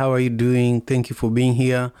 Jay, how are you doing? Thank you for being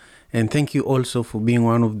here. And thank you also for being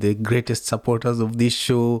one of the greatest supporters of this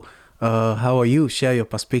show. How are you? Share your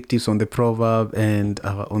perspectives on the proverb and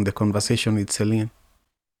on the conversation with Celine.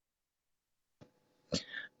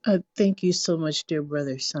 Thank you so much, dear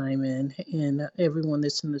brother Simon, and everyone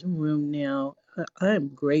that's in the room now. I am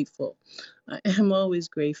grateful. I am always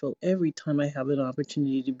grateful every time I have an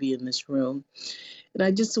opportunity to be in this room. And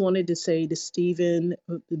I just wanted to say to Stephen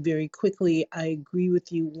very quickly, I agree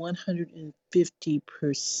with you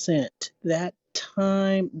 150%. That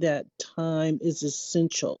time is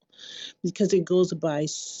essential because it goes by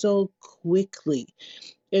so quickly.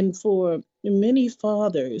 And for many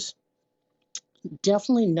fathers,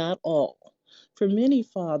 definitely not all, For many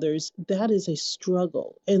fathers, that is a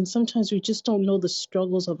struggle. And sometimes we just don't know the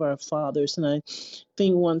struggles of our fathers. And I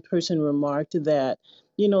think one person remarked that,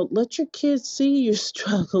 let your kids see your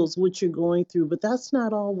struggles, what you're going through, but that's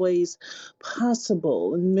not always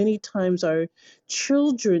possible. And many times our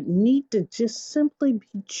children need to just simply be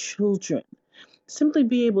children, simply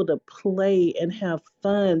be able to play and have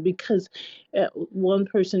fun, because one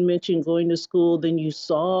person mentioned going to school, then you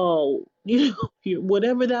saw,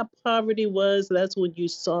 whatever that poverty was, that's when you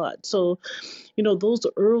saw it. So, those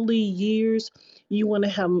early years, you want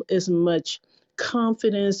to have as much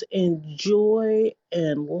confidence and joy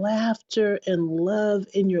and laughter and love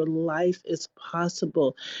in your life as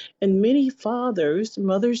possible. And many fathers,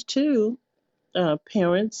 mothers too,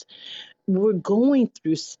 parents, were going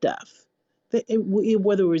through stuff.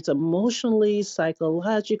 Whether it's emotionally,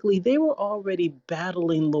 psychologically, they were already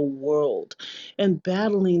battling the world and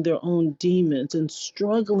battling their own demons and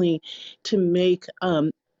struggling to make,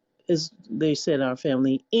 as they said in our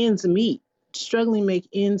family, ends meet, struggling to make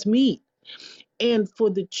ends meet. And for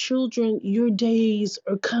the children, your days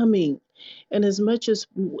are coming. And as much as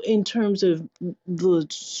in terms of the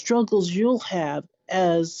struggles you'll have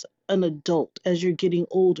as an adult, as you're getting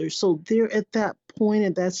older. So they're at that point,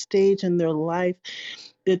 at that stage in their life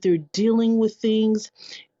that they're dealing with things,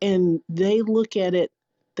 and they look at it,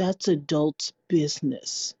 that's adults'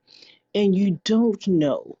 business. And you don't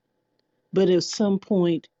know, but at some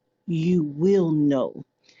point you will know.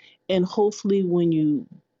 And hopefully, when you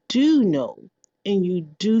do know and you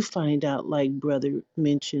do find out, like Brother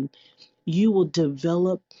mentioned, you will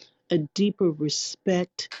develop a deeper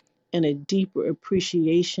respect and a deeper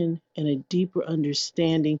appreciation and a deeper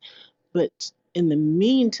understanding. But in the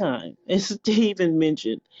meantime, as Stephen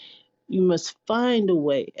mentioned, you must find a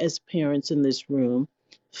way, as parents in this room,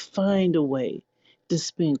 find a way to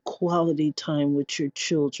spend quality time with your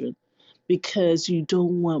children, because you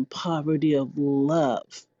don't want poverty of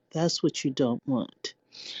love. That's what you don't want.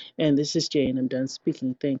 And this is Jane. I'm done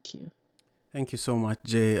speaking. Thank you. Thank you so much,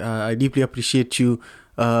 Jay. I deeply appreciate you.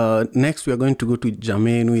 Next, we are going to go to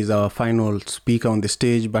Jermaine, who is our final speaker on the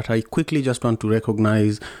stage. But I quickly just want to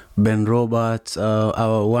recognize Ben Roberts,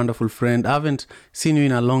 our wonderful friend. I haven't seen you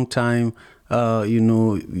in a long time.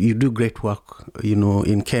 You do great work,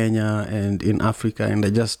 in Kenya and in Africa. And I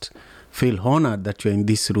just feel honored that you're in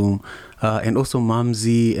this room. And also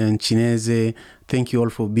Mamzi and Chineze, thank you all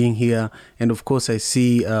for being here. And of course, I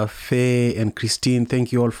see Faye and Christine,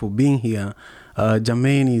 thank you all for being here.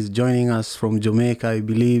 Jermaine is joining us from Jamaica, I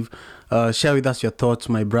believe. Share with us your thoughts,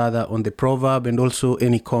 my brother, on the proverb, and also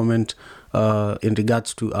any comment in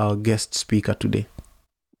regards to our guest speaker today.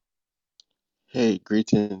 Hey,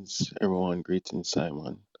 greetings, everyone. Greetings,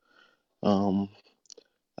 Simon.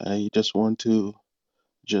 I just want to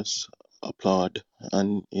just applaud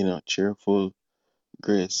and, cheerful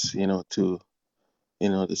grace, to,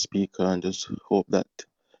 the speaker, and just hope that,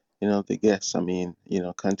 the guests, continue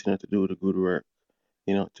to do the good work,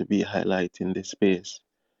 to be highlighting this space.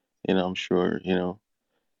 I'm sure,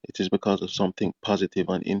 it is because of something positive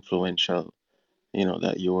and influential,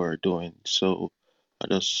 that you are doing. So I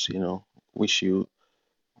just, wish you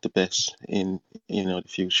the best in, the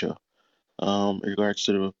future. Regards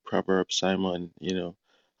to the proverb, Simon,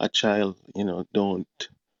 a child, don't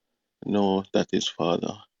know that his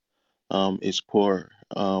father is poor.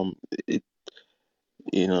 It,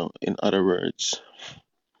 in other words,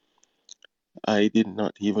 I did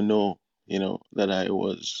not even know, that I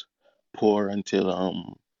was poor until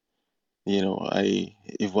I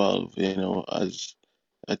evolved, as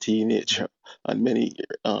a teenager, and many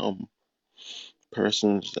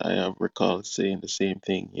persons I have recalled saying the same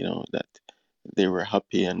thing, that they were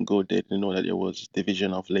happy and good. They didn't know that there was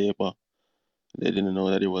division of labor. They didn't know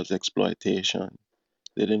that there was exploitation.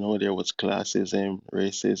 They didn't know there was classism,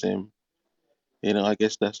 racism. I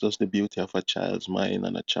guess that's just the beauty of a child's mind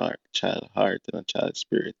and a child heart and a child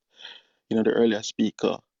spirit. The earlier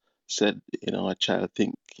speaker said, a child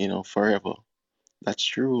think, forever. That's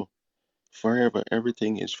true. Forever.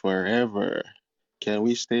 Everything is forever. Can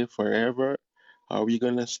we stay forever? Are we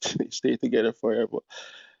gonna stay together forever?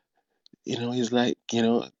 It's like,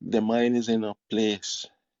 the mind is in a place.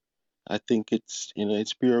 I think it's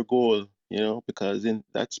pure gold, because in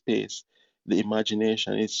that space, the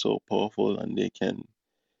imagination is so powerful and they can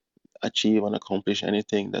achieve and accomplish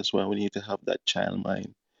anything. That's why we need to have that child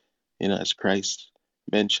mind, as Christ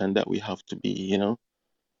mentioned that we have to be,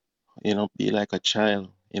 be like a child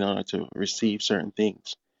in order to receive certain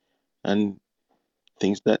things and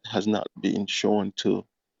things that has not been shown to,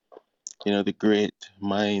 the great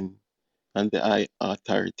mind and the eye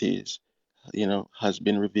authorities, has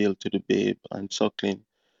been revealed to the babe and suckling.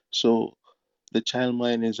 So the child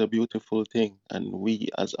mind is a beautiful thing, and we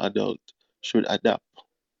as adults should adapt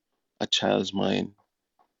a child's mind.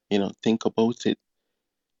 Think about it.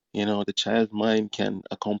 The child's mind can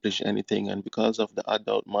accomplish anything, and because of the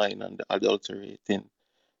adult mind and the adulteration,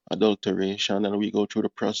 and we go through the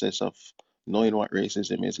process of knowing what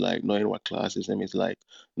racism is like, knowing what classism is like,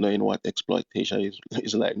 knowing what exploitation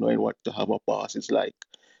is like, knowing what to have a boss is like.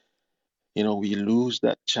 We lose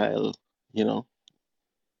that child, you know,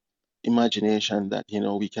 imagination that,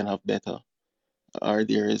 we can have better, or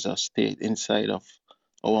there is a state inside of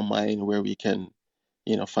our mind where we can,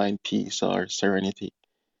 find peace or serenity.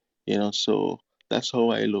 So that's how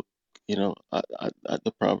I look, at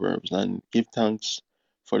the Proverbs, and give thanks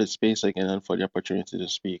for the space again and for the opportunity to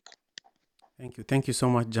speak. Thank you. Thank you so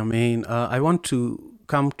much, Jermaine. I want to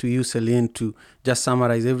come to you, Celine, to just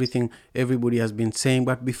summarize everything everybody has been saying.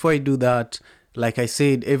 But before I do that, like I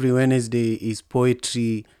said, every Wednesday is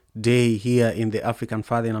Poetry Day here in the African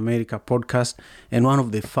Father in America podcast. And one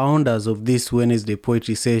of the founders of this Wednesday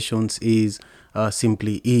Poetry Sessions is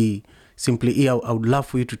Simply E. Simply E, I would love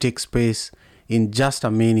for you to take space in just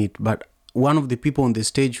a minute. But one of the people on the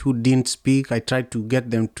stage who didn't speak, I tried to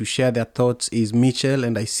get them to share their thoughts, is Mitchell,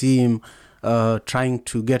 and I see him trying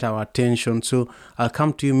to get our attention. So I'll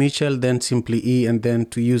come to you, Mitchell, then Simply E, and then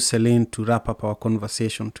to you, Celine, to wrap up our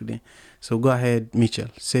conversation today. So go ahead, Mitchell.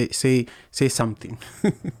 Say something.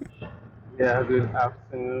 Yeah, good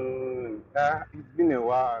afternoon. It's been a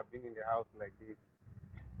while. I've been in the house like this.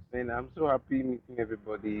 And I'm so happy meeting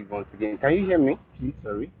everybody once again. Can you hear me, please?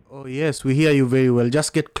 Sorry. Oh, yes, we hear you very well.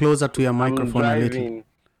 Just get closer to your I'm microphone a little. driving.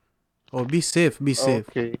 Oh, be safe, be safe.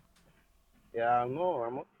 Okay. Yeah, no,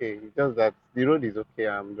 I'm okay. It's just that the road is okay.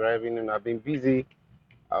 I'm driving and I've been busy.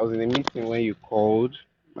 I was in a meeting when you called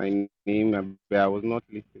my name, but I was not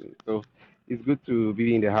listening. So it's good to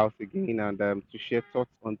be in the house again and to share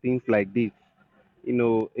thoughts on things like this.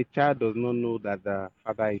 A child does not know that the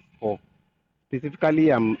father is poor.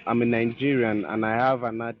 Specifically, I'm a Nigerian, and I have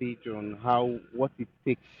an adage on what it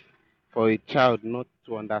takes for a child not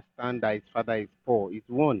to understand that his father is poor.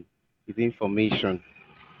 Is information.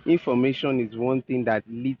 Information is one thing that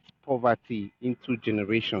leads poverty into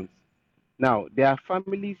generations. Now, there are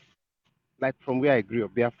families, like from where I grew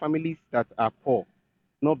up, there are families that are poor,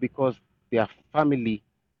 not because their family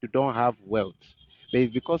don't have wealth, but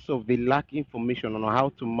it's because of they lack information on how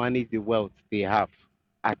to manage the wealth they have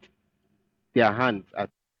at their hands as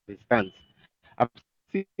it stands. I've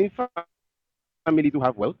seen families who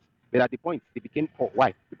have wealth, but at the point they became poor.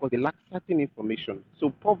 Why? Because they lack certain information. So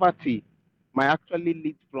poverty might actually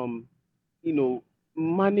lead from, you know,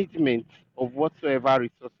 management of whatsoever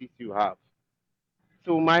resources you have.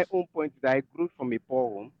 So my own point is that I grew from a poor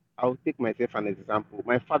home. I'll take myself an example.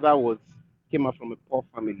 My father came out from a poor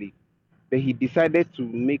family, but he decided to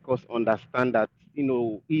make us understand that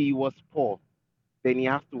he was poor, then he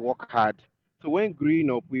has to work hard. So when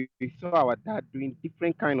growing up, we saw our dad doing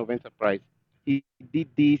different kind of enterprise. He did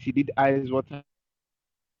this, he did ice water,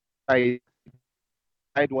 he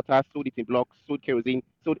dyed water, sold it in blocks, sold kerosene,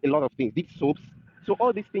 sold a lot of things, did soaps. So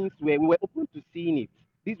all these things we were open to seeing it.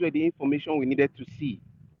 These were the information we needed to see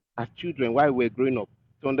as children while we were growing up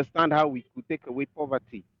to understand how we could take away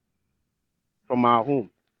poverty from our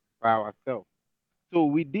home by ourselves. So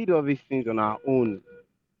we did all these things on our own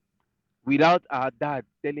without our dad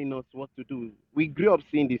telling us what to do. We grew up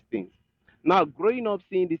seeing these things. Now, growing up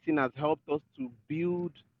seeing this thing has helped us to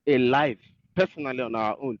build a life personally on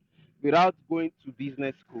our own without going to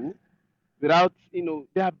business school, there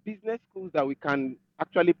are business schools that we can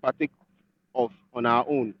actually partake of on our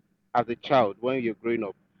own as a child when you're growing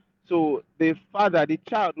up. So the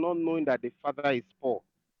child not knowing that the father is poor,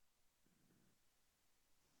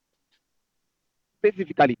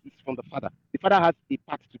 specifically it's from the father. The father has a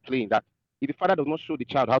part to play in that. If the father does not show the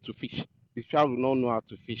child how to fish, the child will not know how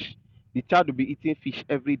to fish. The child will be eating fish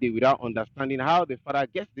every day without understanding how the father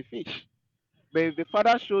gets the fish. But if the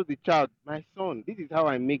father shows the child, my son, this is how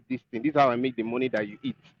I make this thing, this is how I make the money that you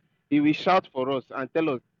eat, he will shout for us and tell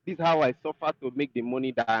us, this is how I suffer to make the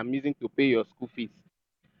money that I'm using to pay your school fees.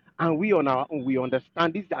 And we on our own, we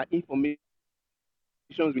understand these are information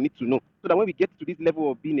we need to know so that when we get to this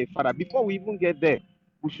level of being a father, before we even get there,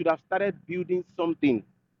 we should have started building something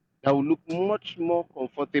that will look much more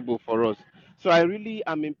comfortable for us. So I really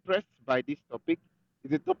am impressed by this topic.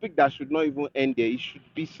 It's a topic that should not even end there. It should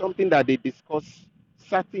be something that they discuss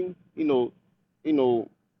certain,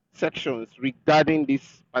 sections regarding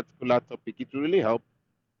this particular topic. It will really help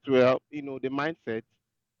to help, the mindset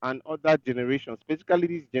and other generations, especially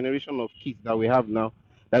this generation of kids that we have now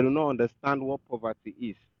that do not understand what poverty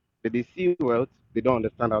is. But they see wealth, they don't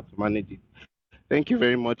understand how to manage it. Thank you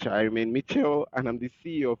very much. I remain Mitchell, and I'm the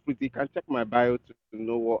CEO of Fruity. You can check my bio to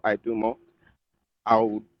know what I do more.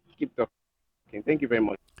 I'll keep talking. Thank you very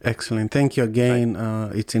much. Excellent. Thank you again.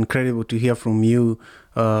 It's incredible to hear from you.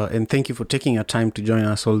 And thank you for taking your time to join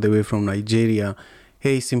us all the way from Nigeria.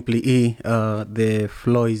 Hey, Simply E, the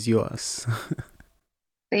floor is yours.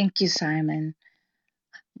 Thank you, Simon.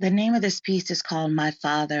 The name of this piece is called My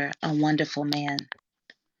Father, a Wonderful Man.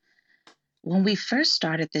 When we first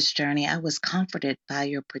started this journey, I was comforted by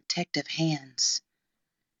your protective hands,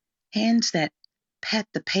 hands that pat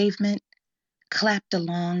the pavement, clapped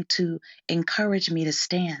along to encourage me to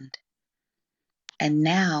stand. And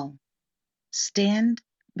now, stand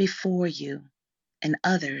before you and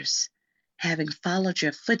others, having followed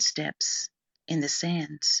your footsteps in the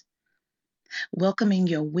sands, welcoming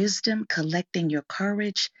your wisdom, collecting your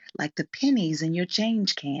courage like the pennies in your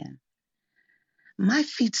change can. My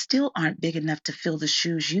feet still aren't big enough to fill the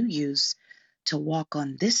shoes you use to walk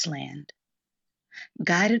on this land.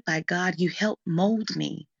 Guided by God, you helped mold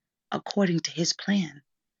me according to his plan.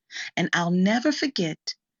 And I'll never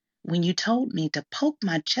forget when you told me to poke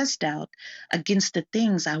my chest out against the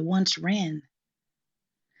things I once ran.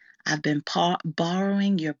 I've been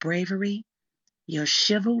borrowing your bravery, your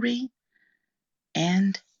chivalry,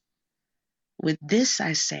 and with this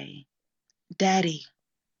I say, Daddy,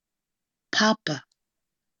 Papa,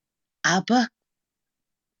 Abba,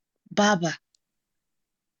 Baba,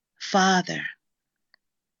 Father,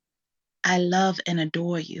 I love and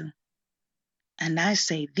adore you. And I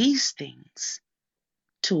say these things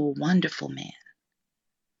to a wonderful man.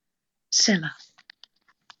 Selah.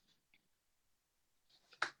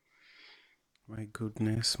 My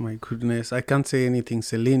goodness. I can't say anything.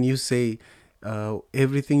 Celine, you say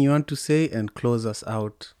everything you want to say and close us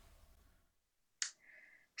out.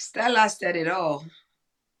 Stella said it all.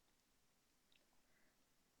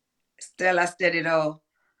 Stella said it all.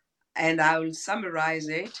 And I will summarize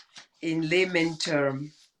it in layman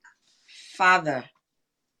term. Father,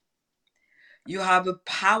 you have a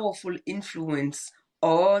powerful influence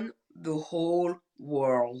on the whole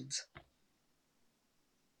world.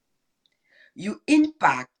 You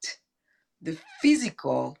impact the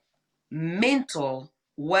physical, mental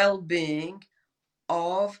well-being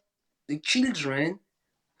of the children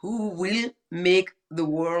who will make the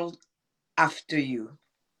world after you.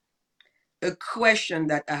 A question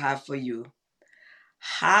that I have for you: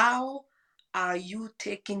 how are you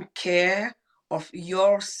taking care of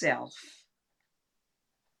yourself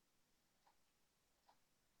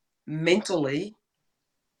mentally,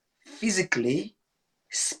 physically,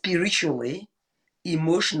 spiritually,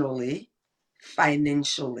 emotionally,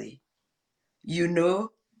 financially? You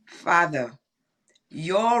know, Father,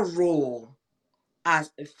 your role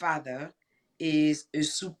as a father is a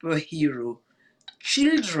superhero.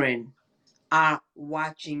 Children are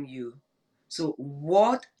watching you. So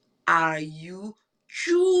what are you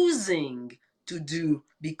choosing to do?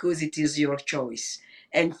 Because it is your choice.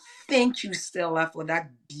 And thank you, Stella, for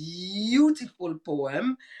that beautiful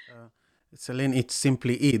poem. Celine, it's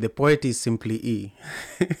Simply E. The poet is Simply E.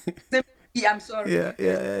 I'm sorry.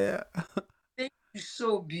 Yeah. Thank you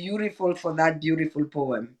so beautiful for that beautiful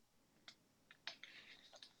poem.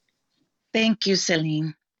 Thank you,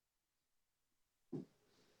 Celine.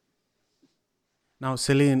 Now,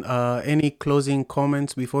 Celine, any closing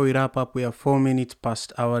comments before we wrap up? We are 4 minutes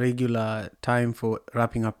past our regular time for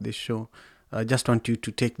wrapping up this show. I just want you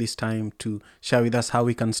to take this time to share with us how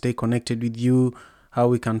we can stay connected with you, how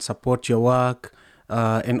we can support your work.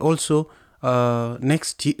 And also,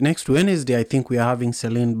 next Wednesday, I think we are having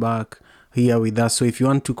Celine back here with us. So if you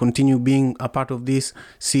want to continue being a part of this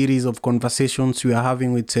series of conversations we are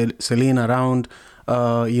having with Celine around,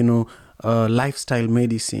 lifestyle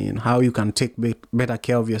medicine, how you can take better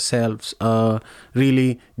care of yourselves,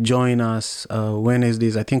 really join us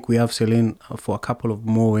Wednesdays. I think we have Celine for a couple of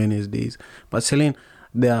more Wednesdays. But Celine,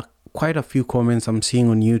 there are quite a few comments I'm seeing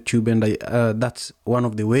on YouTube, and that's one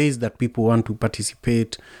of the ways that people want to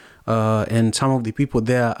participate. And some of the people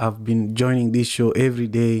there have been joining this show every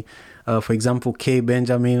day. For example, Kay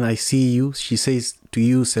Benjamin, I see you. She says to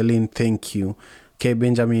you, Celine, thank you. Kay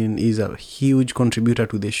Benjamin is a huge contributor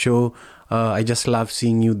to the show. I just love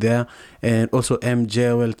seeing you there. And also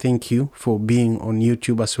MJ, well, thank you for being on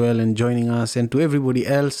YouTube as well and joining us. And to everybody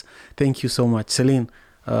else, thank you so much. Celine,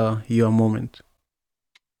 your moment.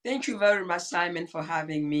 Thank you very much, Simon, for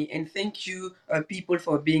having me. And thank you, people,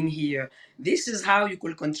 for being here. This is how you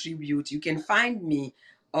could contribute. You can find me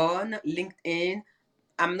on LinkedIn.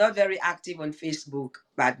 I'm not very active on Facebook,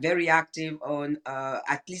 but very active on,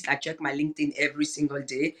 at least I check my LinkedIn every single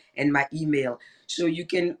day, and my email. So you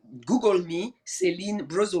can Google me, Celine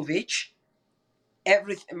Brozovic,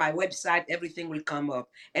 everything, my website, everything will come up.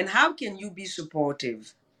 And how can you be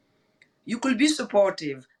supportive? You could be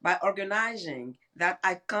supportive by organizing that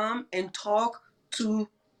I come and talk to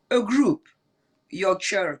a group, your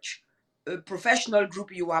church, a professional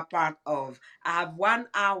group you are part of. I have 1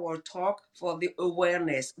 hour talk for the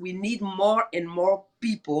awareness. We need more and more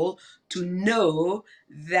people to know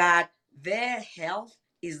that their health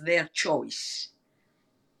is their choice.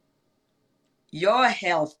 Your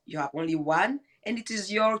health, you have only one, and it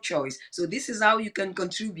is your choice. So this is how you can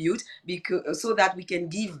contribute, because so that we can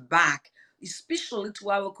give back, especially to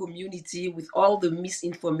our community with all the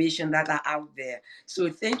misinformation that are out there. So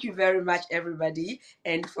thank you very much, everybody.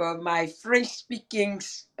 And for my French-speaking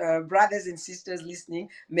brothers and sisters listening,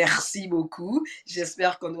 merci beaucoup.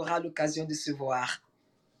 J'espère qu'on aura l'occasion de se voir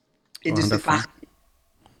et de se Wonderful. parler.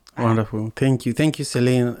 Wonderful. Thank you. Thank you,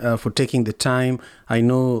 Celine, for taking the time. I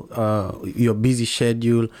know your busy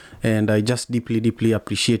schedule, and I just deeply, deeply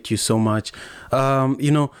appreciate you so much.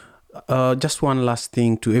 Just one last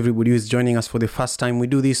thing to everybody who is joining us for the first time. We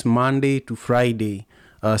do this Monday to Friday,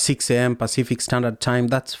 6 a.m. Pacific Standard Time.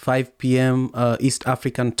 That's 5 p.m. East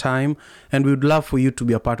African Time. And we would love for you to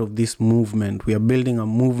be a part of this movement. We are building a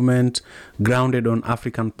movement grounded on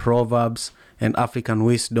African proverbs and African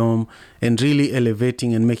wisdom, and really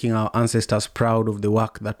elevating and making our ancestors proud of the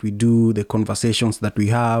work that we do, the conversations that we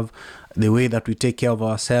have, the way that we take care of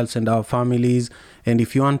ourselves and our families. And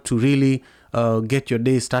if you want to really get your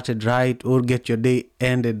day started right or get your day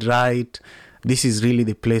ended right, this is really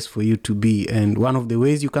the place for you to be. And one of the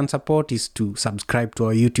ways you can support is to subscribe to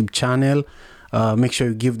our YouTube channel. Make sure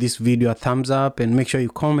you give this video a thumbs up, and make sure you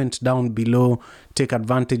comment down below. Take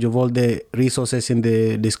advantage of all the resources in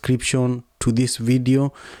the description to this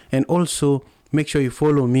video. And also make sure you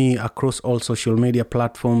follow me across all social media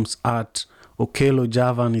platforms at Okello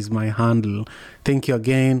Javan is my handle. Thank you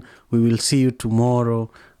again. We will see you tomorrow.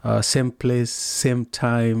 Same place, same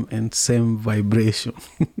time, and same vibration.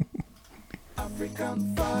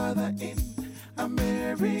 African father in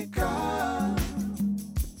America.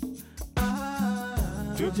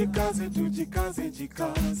 Tujikaze, tujikaze,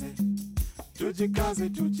 jikaze. Tujikaze,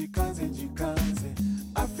 tujikaze, jikaze.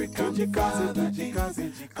 African tujikaze,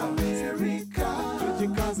 tujikaze, jikaze. America.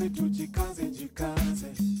 Tujikaze, tujikaze, jikaze.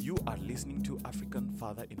 You are listening to African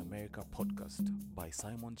Father in America podcast by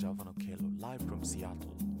Simon Javan Okello, live from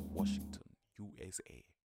Seattle, Washington, USA.